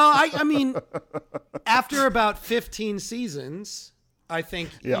 Well, I mean, after about 15 seasons, I think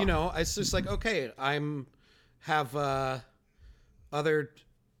it's just like okay, have other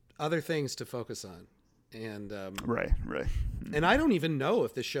things to focus on, and Right. and I don't even know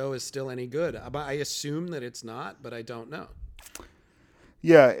if the show is still any good. I assume that it's not, but I don't know.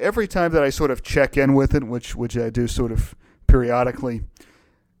 Yeah, every time that I sort of check in with it, which I do sort of periodically,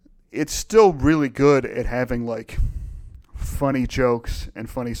 it's still really good at having like funny jokes and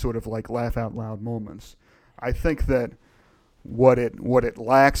funny sort of like laugh out loud moments. I think that what it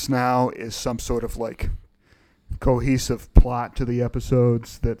lacks now is some sort of like cohesive plot to the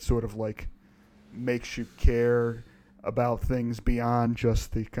episodes that sort of like makes you care about things beyond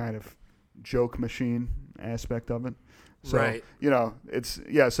just the kind of joke machine aspect of it. So, right.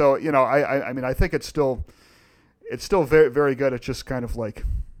 So, I mean, I think it's still very, very good at just kind of like,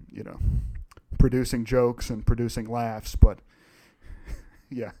 producing jokes and producing laughs. But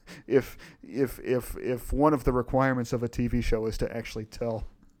yeah, if one of the requirements of a TV show is to actually tell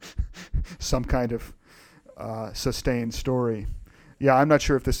some kind of sustained story, yeah, I'm not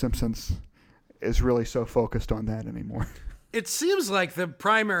sure if The Simpsons is really so focused on that anymore. It seems like the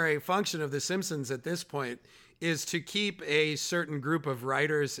primary function of The Simpsons at this point is to keep a certain group of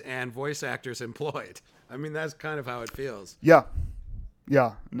writers and voice actors employed. I mean, that's kind of how it feels. Yeah.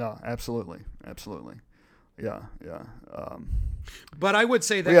 No, absolutely. Yeah. But I would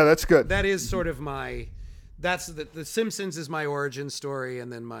say that that's good. That is sort of the Simpsons is my origin story,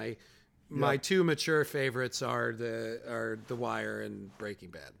 and then my two mature favorites are The Wire and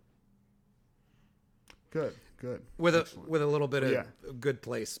Breaking Bad. Good. With a little bit of Good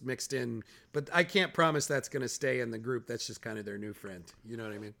Place mixed in, but I can't promise that's going to stay in the group. That's just kind of their new friend. You know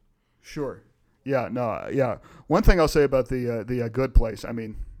what I mean? Sure. Yeah. No. Yeah. One thing I'll say about the Good Place. I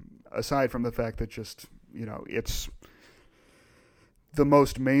mean, aside from the fact that just it's the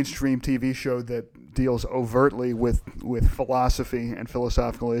most mainstream TV show that deals overtly with philosophy and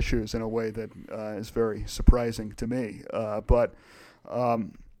philosophical issues in a way that is very surprising to me. But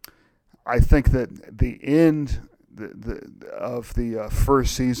I think that the end of the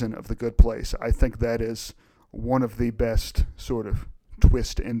first season of The Good Place, I think that is one of the best sort of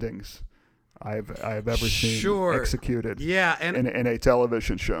twist endings I've ever seen executed. Yeah, and in a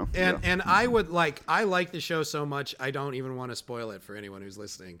television show. And I like the show so much I don't even want to spoil it for anyone who's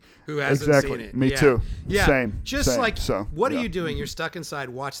listening who hasn't seen it. Me too. Yeah. Same. What are you doing? You're stuck inside.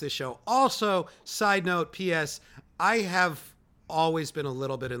 Watch this show. Also, side note, P.S. I have always been a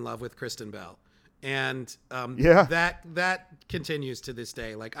little bit in love with Kristen Bell, and that continues to this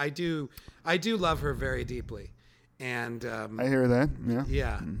day. Like I do love her very deeply, and I hear that.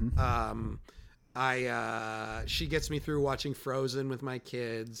 Yeah. She gets me through watching Frozen with my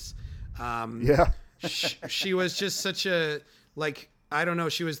kids. She was just such a I don't know.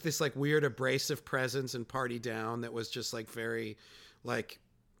 She was this like weird abrasive presence in Party Down that was just like very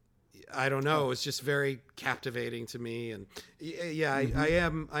I don't know. It was just very captivating to me, and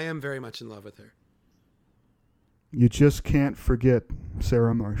I am very much in love with her. You just can't forget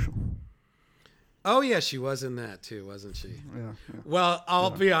Sarah Marshall. Oh yeah, she was in that too, wasn't she? Yeah. Well,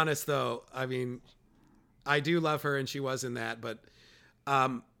 I'll be honest though. I mean, I do love her, and she was in that, but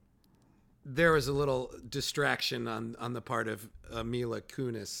there was a little distraction on the part of Mila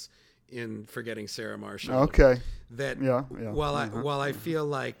Kunis in forgetting Sarah Marshall. Okay. While I feel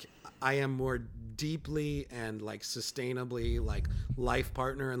like I am more deeply and like sustainably like life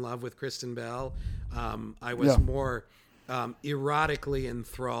partner in love with Kristen Bell, I was more erotically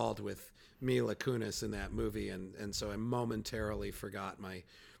enthralled with Mila Kunis in that movie, and so I momentarily forgot my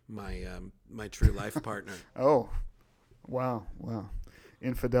true life partner. Oh, wow.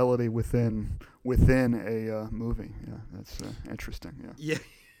 Infidelity within a movie. Yeah, that's interesting.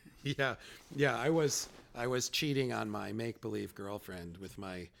 Yeah. I was cheating on my make-believe girlfriend with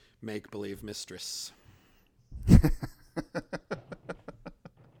my make-believe mistress.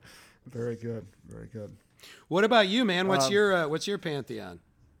 Very good. What about you, man? What's your pantheon?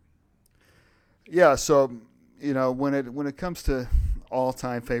 Yeah, so when it comes to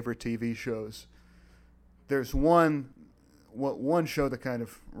all-time favorite TV shows, there's one show that kind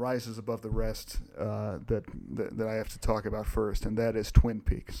of rises above the rest that I have to talk about first, and that is Twin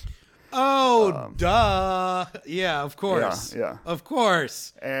Peaks. Oh, duh. Yeah, of course. Yeah. Of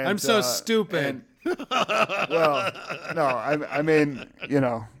course. And, I'm so stupid. Well, no, I mean,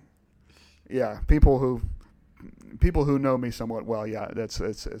 yeah, people who know me somewhat well, yeah,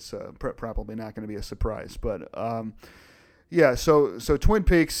 it's probably not going to be a surprise, but yeah, so Twin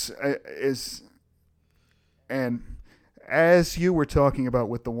Peaks is, and as you were talking about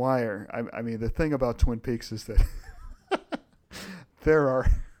with The Wire, I mean, the thing about Twin Peaks is that there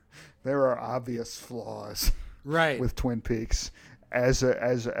are obvious flaws, right, with Twin Peaks as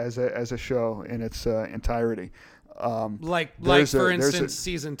a show in its entirety. Like for instance,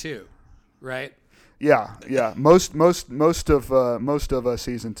 season 2, right? Yeah. Most of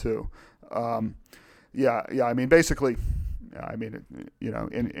season 2. Yeah. I mean, basically, I mean,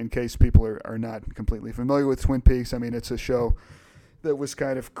 in case people are not completely familiar with Twin Peaks, I mean, it's a show that was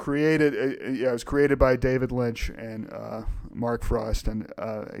kind of created. It was created by David Lynch and Mark Frost, and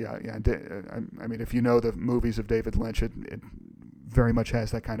I mean, if you know the movies of David Lynch, it very much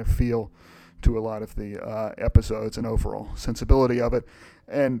has that kind of feel to a lot of the episodes and overall sensibility of it.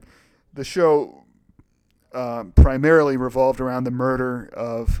 And the show primarily revolved around the murder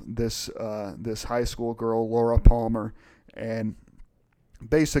of this high school girl, Laura Palmer. And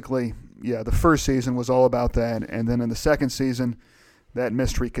basically, yeah, the first season was all about that. And then in the second season, that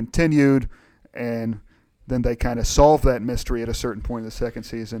mystery continued. And then they kind of solved that mystery at a certain point in the second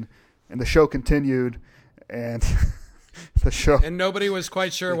season. And the show continued. And and nobody was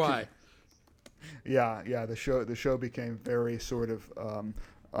quite sure why. Yeah. The show became very sort of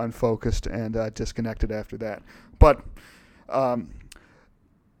unfocused and disconnected after that. But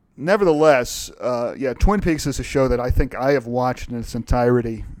nevertheless, Twin Peaks is a show that I think I have watched in its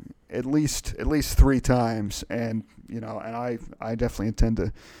entirety at least 3 times, and and I definitely intend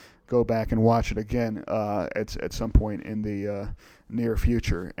to go back and watch it again at some point in the near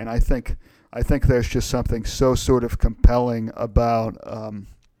future. And I think there's just something so sort of compelling about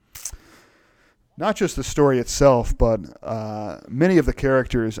not just the story itself, but many of the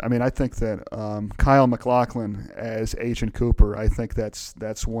characters. I mean, I think that Kyle MacLachlan as Agent Cooper, I think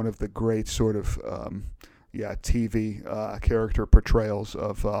that's one of the great sort of TV character portrayals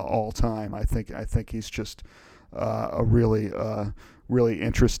of all time. I think he's just a really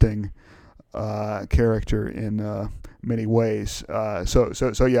interesting character in many ways.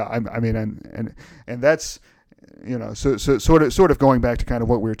 So yeah, I mean, and that's. So sort of going back to kind of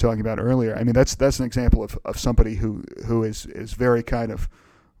what we were talking about earlier. I mean, that's an example of somebody who is very kind of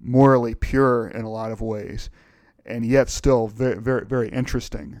morally pure in a lot of ways, and yet still very very very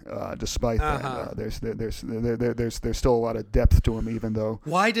interesting. Despite that, there's still a lot of depth to him, even though.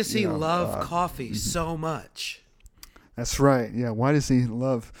 Why does he love coffee so much? That's right. Yeah. Why does he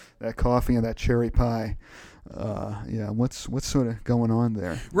love that coffee and that cherry pie? What's sort of going on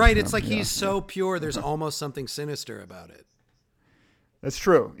there? Right, it's like he's so pure. There's almost something sinister about it. That's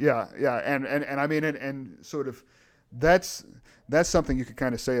true. Yeah, and I mean, and sort of, that's something you could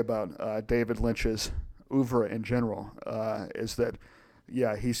kind of say about David Lynch's oeuvre in general. Is that,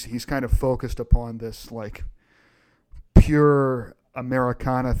 he's kind of focused upon this like pure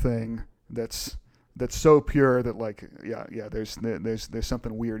Americana thing that's so pure that like there's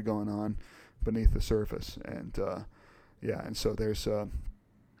something weird going on beneath the surface, and and so there's so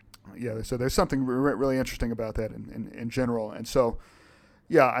there's something really interesting about that in general. And so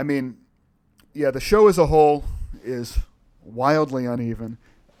I mean, the show as a whole is wildly uneven.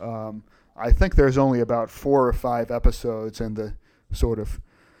 I think there's only about 4 or 5 episodes in the sort of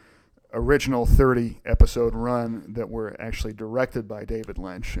original 30 episode run that were actually directed by David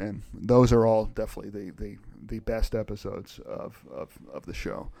Lynch, and those are all definitely the best episodes of the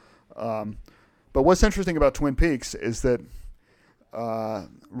show. But what's interesting about Twin Peaks is that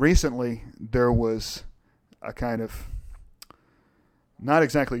recently there was a kind of not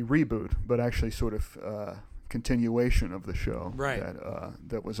exactly reboot, but actually sort of continuation of the show, right?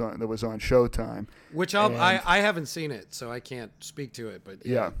 That was on Showtime. Which I haven't seen it, so I can't speak to it. But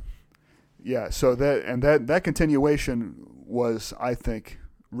yeah. So that continuation was, I think,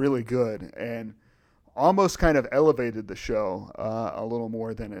 really good and almost kind of elevated the show a little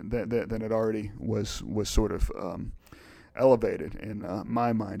more than it already was sort of elevated in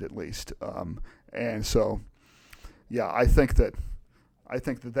my mind, at least. And so, I think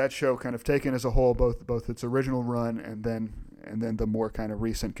that show, kind of taken as a whole, both its original run and then the more kind of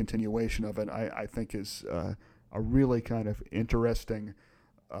recent continuation of it, I think is a really kind of interesting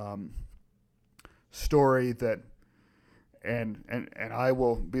story that, and I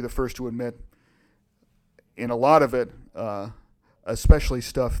will be the first to admit, in a lot of it, especially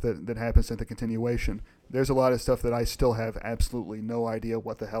stuff that happens in the continuation, there's a lot of stuff that I still have absolutely no idea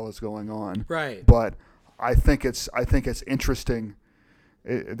what the hell is going on. Right. But I think it's interesting.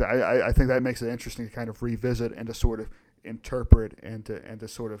 I think that makes it interesting to kind of revisit and to sort of interpret and to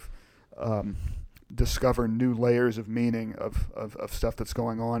sort of discover new layers of meaning of stuff that's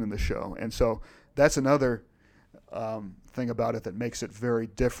going on in the show. And so that's another thing about it that makes it very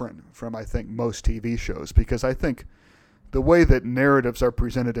different from, I think, most TV shows, because I think the way that narratives are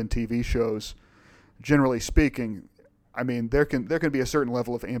presented in TV shows, generally speaking, I mean, there can be a certain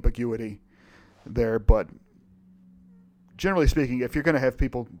level of ambiguity there, but generally speaking, if you're going to have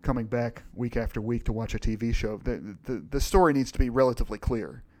people coming back week after week to watch a TV show, the story needs to be relatively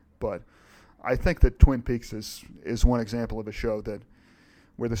clear. But I think that Twin Peaks is one example of a show that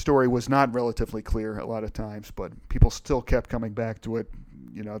where the story was not relatively clear a lot of times, but people still kept coming back to it,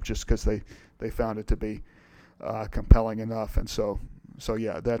 just because they found it to be compelling enough. And so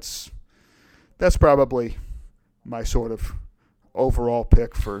yeah, that's probably my sort of overall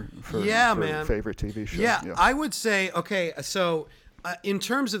pick for favorite TV show. Yeah, I would say, okay, so in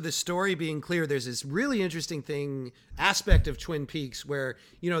terms of the story being clear, there's this really interesting aspect of Twin Peaks where,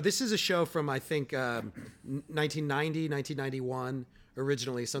 this is a show from, I think, 1990, 1991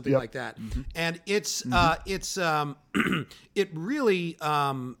 originally, something like that. Mm-hmm. And it really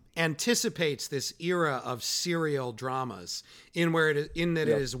anticipates this era of serial dramas it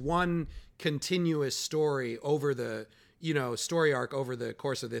is one continuous story over the story arc over the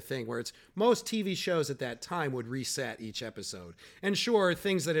course of the thing, where it's most TV shows at that time would reset each episode. And sure,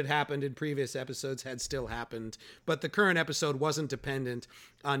 things that had happened in previous episodes had still happened, but the current episode wasn't dependent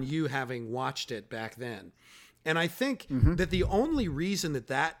on you having watched it back then. And I think that the only reason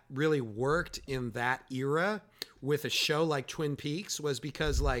that really worked in that era with a show like Twin Peaks was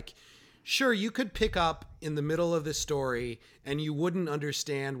because, sure, you could pick up in the middle of the story and you wouldn't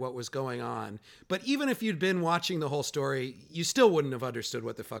understand what was going on. But even if you'd been watching the whole story, you still wouldn't have understood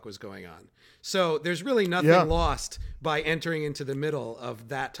what the fuck was going on. So there's really nothing lost by entering into the middle of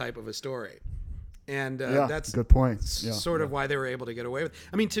that type of a story. And that's good point. Sort of why they were able to get away with it.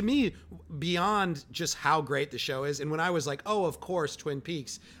 I mean, to me, beyond just how great the show is, and when I was like, oh, of course, Twin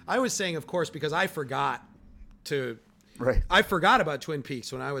Peaks, I was saying of course because I forgot about Twin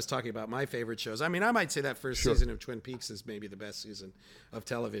Peaks when I was talking about my favorite shows. I mean, I might say that first season of Twin Peaks is maybe the best season of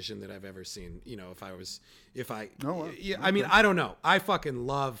television that I've ever seen. I mean, I don't know. I fucking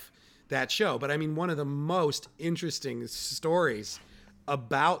love that show. But I mean, one of the most interesting stories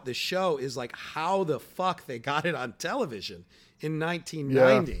about the show is how the fuck they got it on television in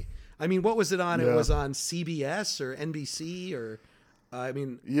 1990. Yeah. I mean, what was it on? Yeah. It was on CBS or NBC or...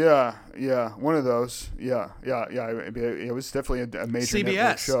 one of those. Yeah. It was definitely a major CBS.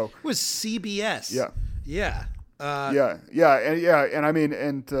 Network show. It was CBS. Yeah.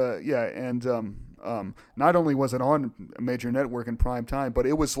 Not only was it on a major network in prime time, but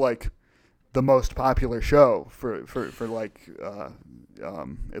it was the most popular show for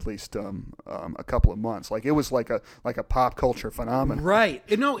at least a couple of months. It was like a pop culture phenomenon. Right.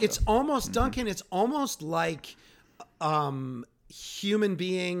 It's almost Duncan. It's almost like human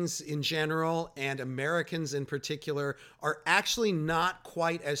beings in general and Americans in particular are actually not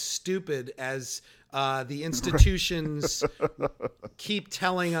quite as stupid as the institutions keep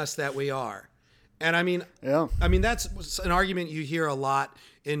telling us that we are. And I mean, that's an argument you hear a lot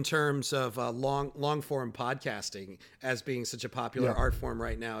in terms of long form podcasting as being such a popular art form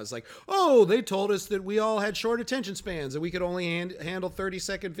right now. Is they told us that we all had short attention spans and we could only handle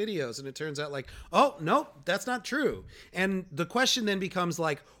 30-second videos. And it turns out oh, no, that's not true. And the question then becomes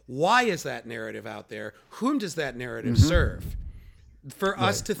why is that narrative out there? Whom does that narrative serve? For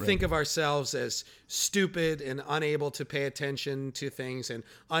us to think of ourselves as stupid and unable to pay attention to things and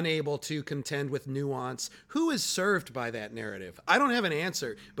unable to contend with nuance, who is served by that narrative? I don't have an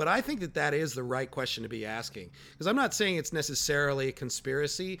answer, but I think that is the right question to be asking. Because I'm not saying it's necessarily a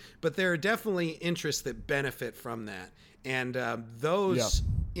conspiracy, but there are definitely interests that benefit from that. And those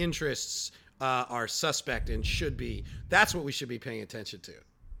interests are suspect and should be. That's what we should be paying attention to.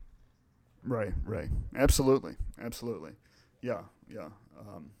 Right. Absolutely. Yeah.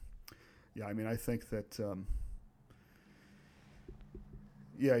 I mean, I think that,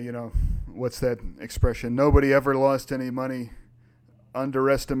 what's that expression? Nobody ever lost any money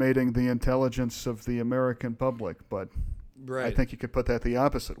underestimating the intelligence of the American public. But I think you could put that the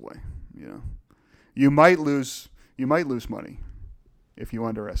opposite way. You might lose money if you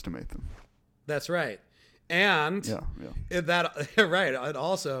underestimate them. That's right. And that right. And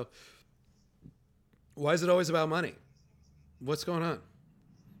also, why is it always about money? What's going on?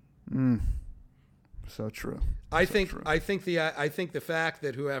 So true. I think the fact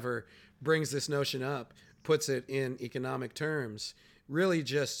that whoever brings this notion up, puts it in economic terms, really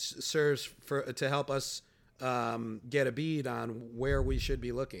just serves to help us get a bead on where we should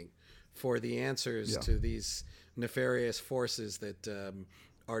be looking for the answers to these nefarious forces that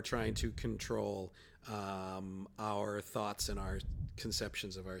are trying to control our thoughts and our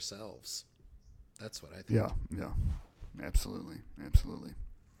conceptions of ourselves. That's what I think. Yeah, absolutely.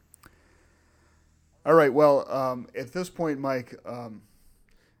 All right, well, at this point, Mike,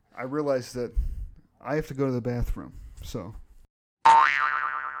 I realize that I have to go to the bathroom, so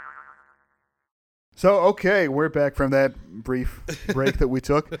okay, we're back from that brief break that we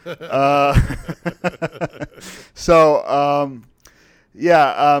took.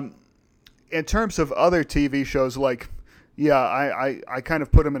 In terms of other TV shows, like, I kind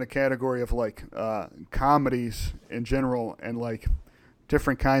of put them in a category of like comedies in general and like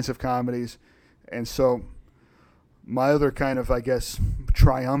different kinds of comedies. And so my other kind of, I guess,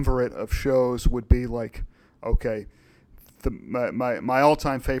 triumvirate of shows would be like, okay, my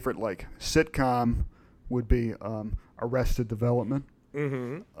all-time favorite like sitcom would be Arrested Development.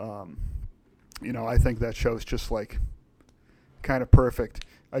 Mm-hmm. I think that show's just like kind of perfect.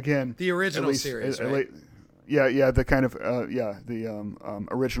 Again, the original series, right? The kind of the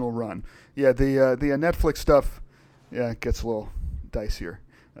original run. Yeah, the Netflix stuff, it gets a little dicier.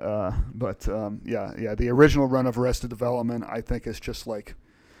 But the original run of Arrested Development, I think, is just like,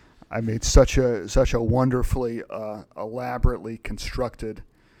 I made such a wonderfully elaborately constructed,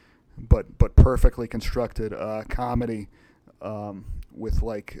 but perfectly constructed comedy with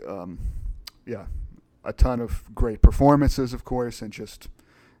like a ton of great performances, of course, and just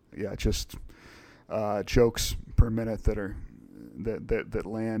jokes per minute that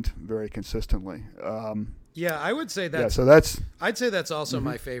land very consistently. I would say that's. So that's. I'd say that's also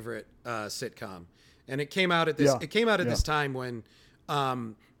my favorite sitcom, and it came out at this. It came out at this time when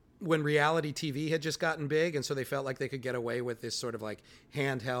reality TV had just gotten big, and so they felt like they could get away with this sort of like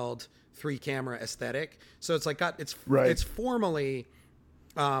handheld 3-camera aesthetic. So it's like it's formally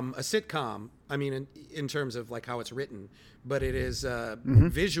a sitcom. I mean, in terms of like how it's written, but it is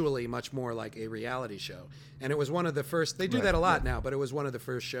visually much more like a reality show. And it was one of the first. They do that a lot now, but it was one of the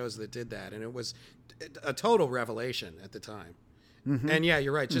first shows that did that, and it was a total revelation at the time. Mm-hmm. And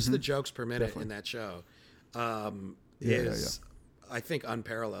you're right. Just the jokes per minute in that show is, I think,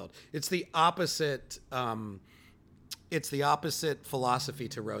 unparalleled. It's the opposite. It's the opposite philosophy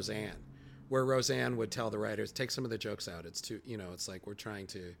to Roseanne, where Roseanne would tell the writers, take some of the jokes out. It's too, it's like we're trying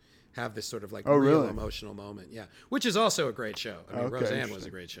to have this sort of like real emotional moment. Yeah. Which is also a great show. I mean, Roseanne was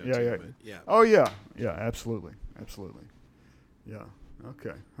a great show too. Yeah. Oh yeah. Yeah, absolutely. Yeah.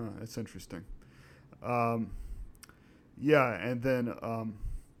 Okay. That's interesting. And then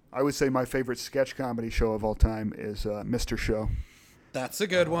I would say my favorite sketch comedy show of all time is Mr. Show. That's a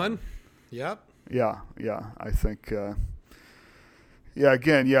good one. Yep. Yeah. I think.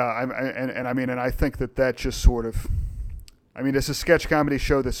 Again. And I think that just sort of. I mean, it's a sketch comedy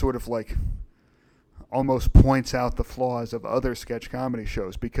show that sort of like almost points out the flaws of other sketch comedy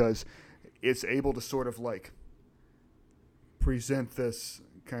shows because it's able to sort of like present this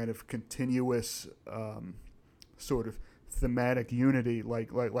kind of continuous sort of thematic unity,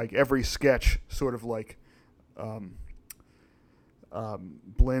 like every sketch sort of like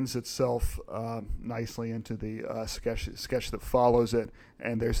blends itself nicely into the sketch that follows it,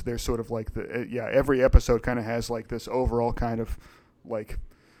 and there's sort of like every episode kind of has like this overall kind of like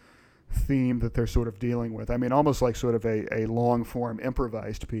theme that they're sort of dealing with. I mean, almost like sort of a long form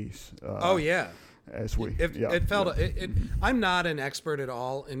improvised piece. As we, it felt. I'm not an expert at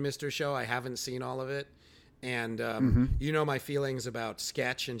all in Mr. Show. I haven't seen all of it, and my feelings about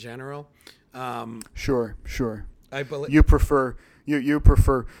sketch in general. Sure. I believe you prefer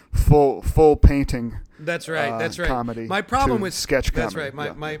full painting. That's right. Comedy. My problem with sketch comedy.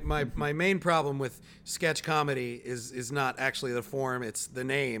 That's right. My main problem with sketch comedy is not actually the form; it's the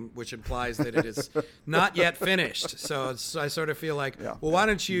name, which implies that it is not yet finished. So I sort of feel like, why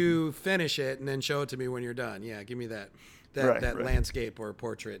don't you finish it and then show it to me when you're done? Yeah, give me that landscape or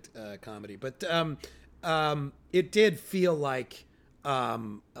portrait comedy. But it did feel like a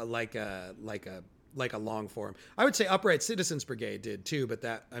long form. I would say Upright Citizens Brigade did too, but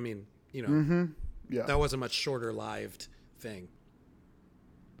that, I mean, that was a much shorter lived thing.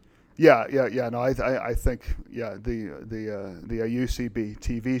 Yeah. No, I think the UCB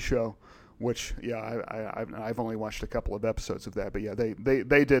TV show, which I've only watched a couple of episodes of that, but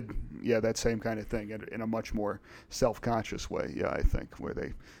they did that same kind of thing in a much more self-conscious way. Yeah, I think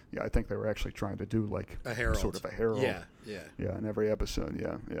I think they were actually trying to do like a herald. Sort of a herald. Yeah. In every episode.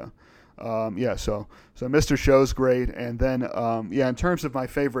 Yeah. So Mr. Show's great, and then in terms of my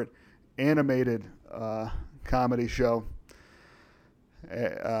favorite animated comedy show.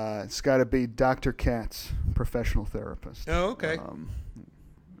 It's got to be Dr. Katz, Professional Therapist. Oh, okay.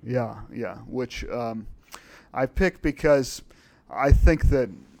 Yeah, which I picked because I think that,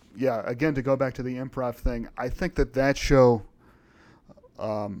 again, to go back to the improv thing, I think that show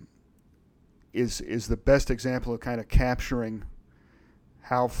is the best example of kind of capturing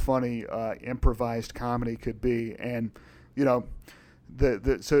how funny improvised comedy could be. And, you know,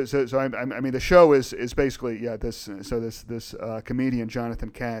 I mean the show is basically this comedian Jonathan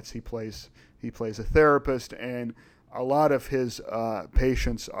Katz, he plays a therapist, and a lot of his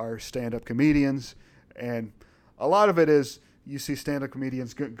patients are stand-up comedians, and a lot of it is you see stand-up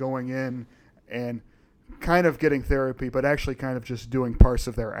comedians going in and kind of getting therapy, but actually kind of just doing parts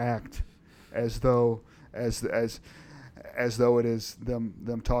of their act as though it is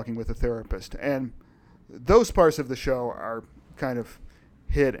them talking with a therapist. And those parts of the show are kind of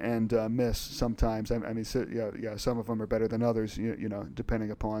hit and miss sometimes. I mean, some of them are better than others, you know,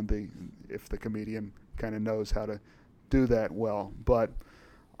 depending upon if the comedian kind of knows how to do that well. But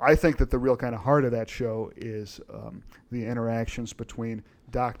I think that the real kind of heart of that show is the interactions between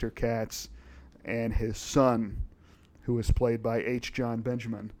Dr. Katz and his son, who is played by H. Jon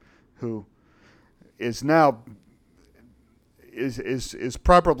Benjamin, who is now is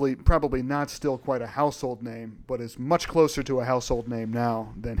probably not still quite a household name, but is much closer to a household name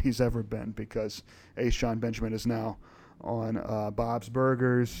now than he's ever been, because H. Jon Benjamin is now on Bob's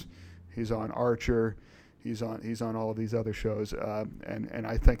Burgers, he's on Archer, he's on all of these other shows, and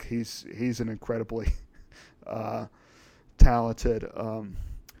I think he's an incredibly talented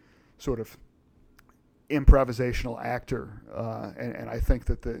sort of improvisational actor, and I think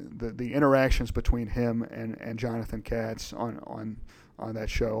that the interactions between him and Jonathan Katz on that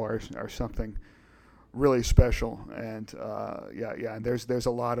show are something really special. And and there's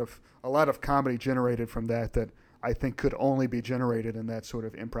a lot of comedy generated from that I think could only be generated in that sort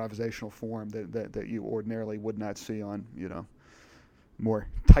of improvisational form that you ordinarily would not see on, you know, more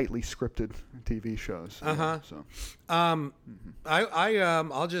tightly scripted TV shows. So,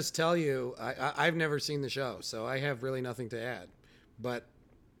 I'll just tell you, I've never seen the show, so I have really nothing to add. But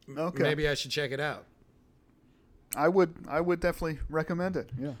maybe I should check it out. I would definitely recommend it.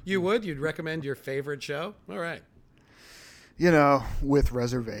 Yeah. You would? You'd recommend your favorite show? All right. You know, with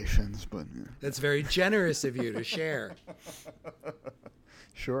reservations, but that's very generous of you to share.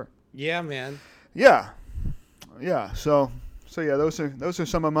 Sure. Yeah, man. Yeah. So yeah, those are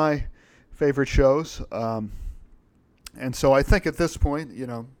some of my favorite shows. And so I think at this point, you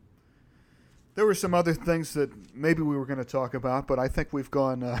know, there were some other things that maybe we were going to talk about, but I think we've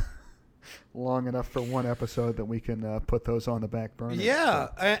gone long enough for one episode that we can put those on the back burner. Yeah,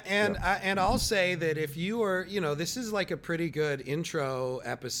 so, and I'll say that if you are, you know, this is like a pretty good intro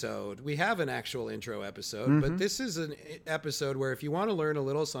episode. We have an actual intro episode, but this is an episode where if you want to learn a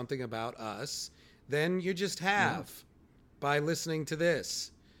little something about us, then you just have by listening to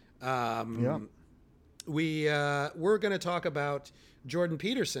this. We're going to talk about Jordan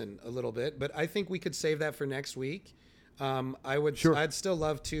Peterson a little bit, but I think we could save that for next week. I'd still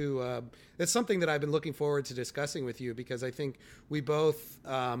love to. It's something that I've been looking forward to discussing with you, because I think we both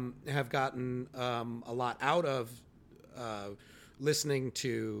have gotten a lot out of listening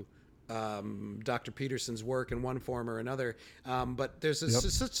to Dr. Peterson's work in one form or another. But there's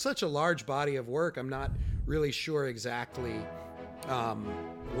such a large body of work. I'm not really sure exactly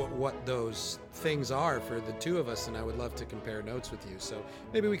what those things are for the two of us, and I would love to compare notes with you. So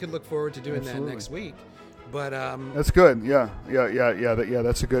maybe we could look forward to doing that next week. But that's good. Yeah.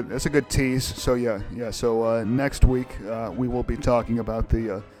 That's a good tease. So So next week we will be talking about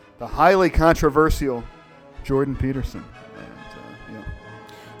the highly controversial Jordan Peterson. And,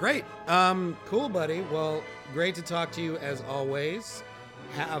 Great. Cool, buddy. Well, great to talk to you as always.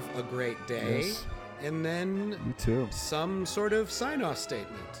 Have a great day. Yes. And then you too. Some sort of sign-off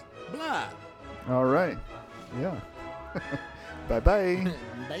statement. Blah. All right. Yeah. Bye-bye.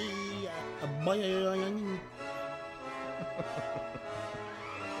 Bye. Bye.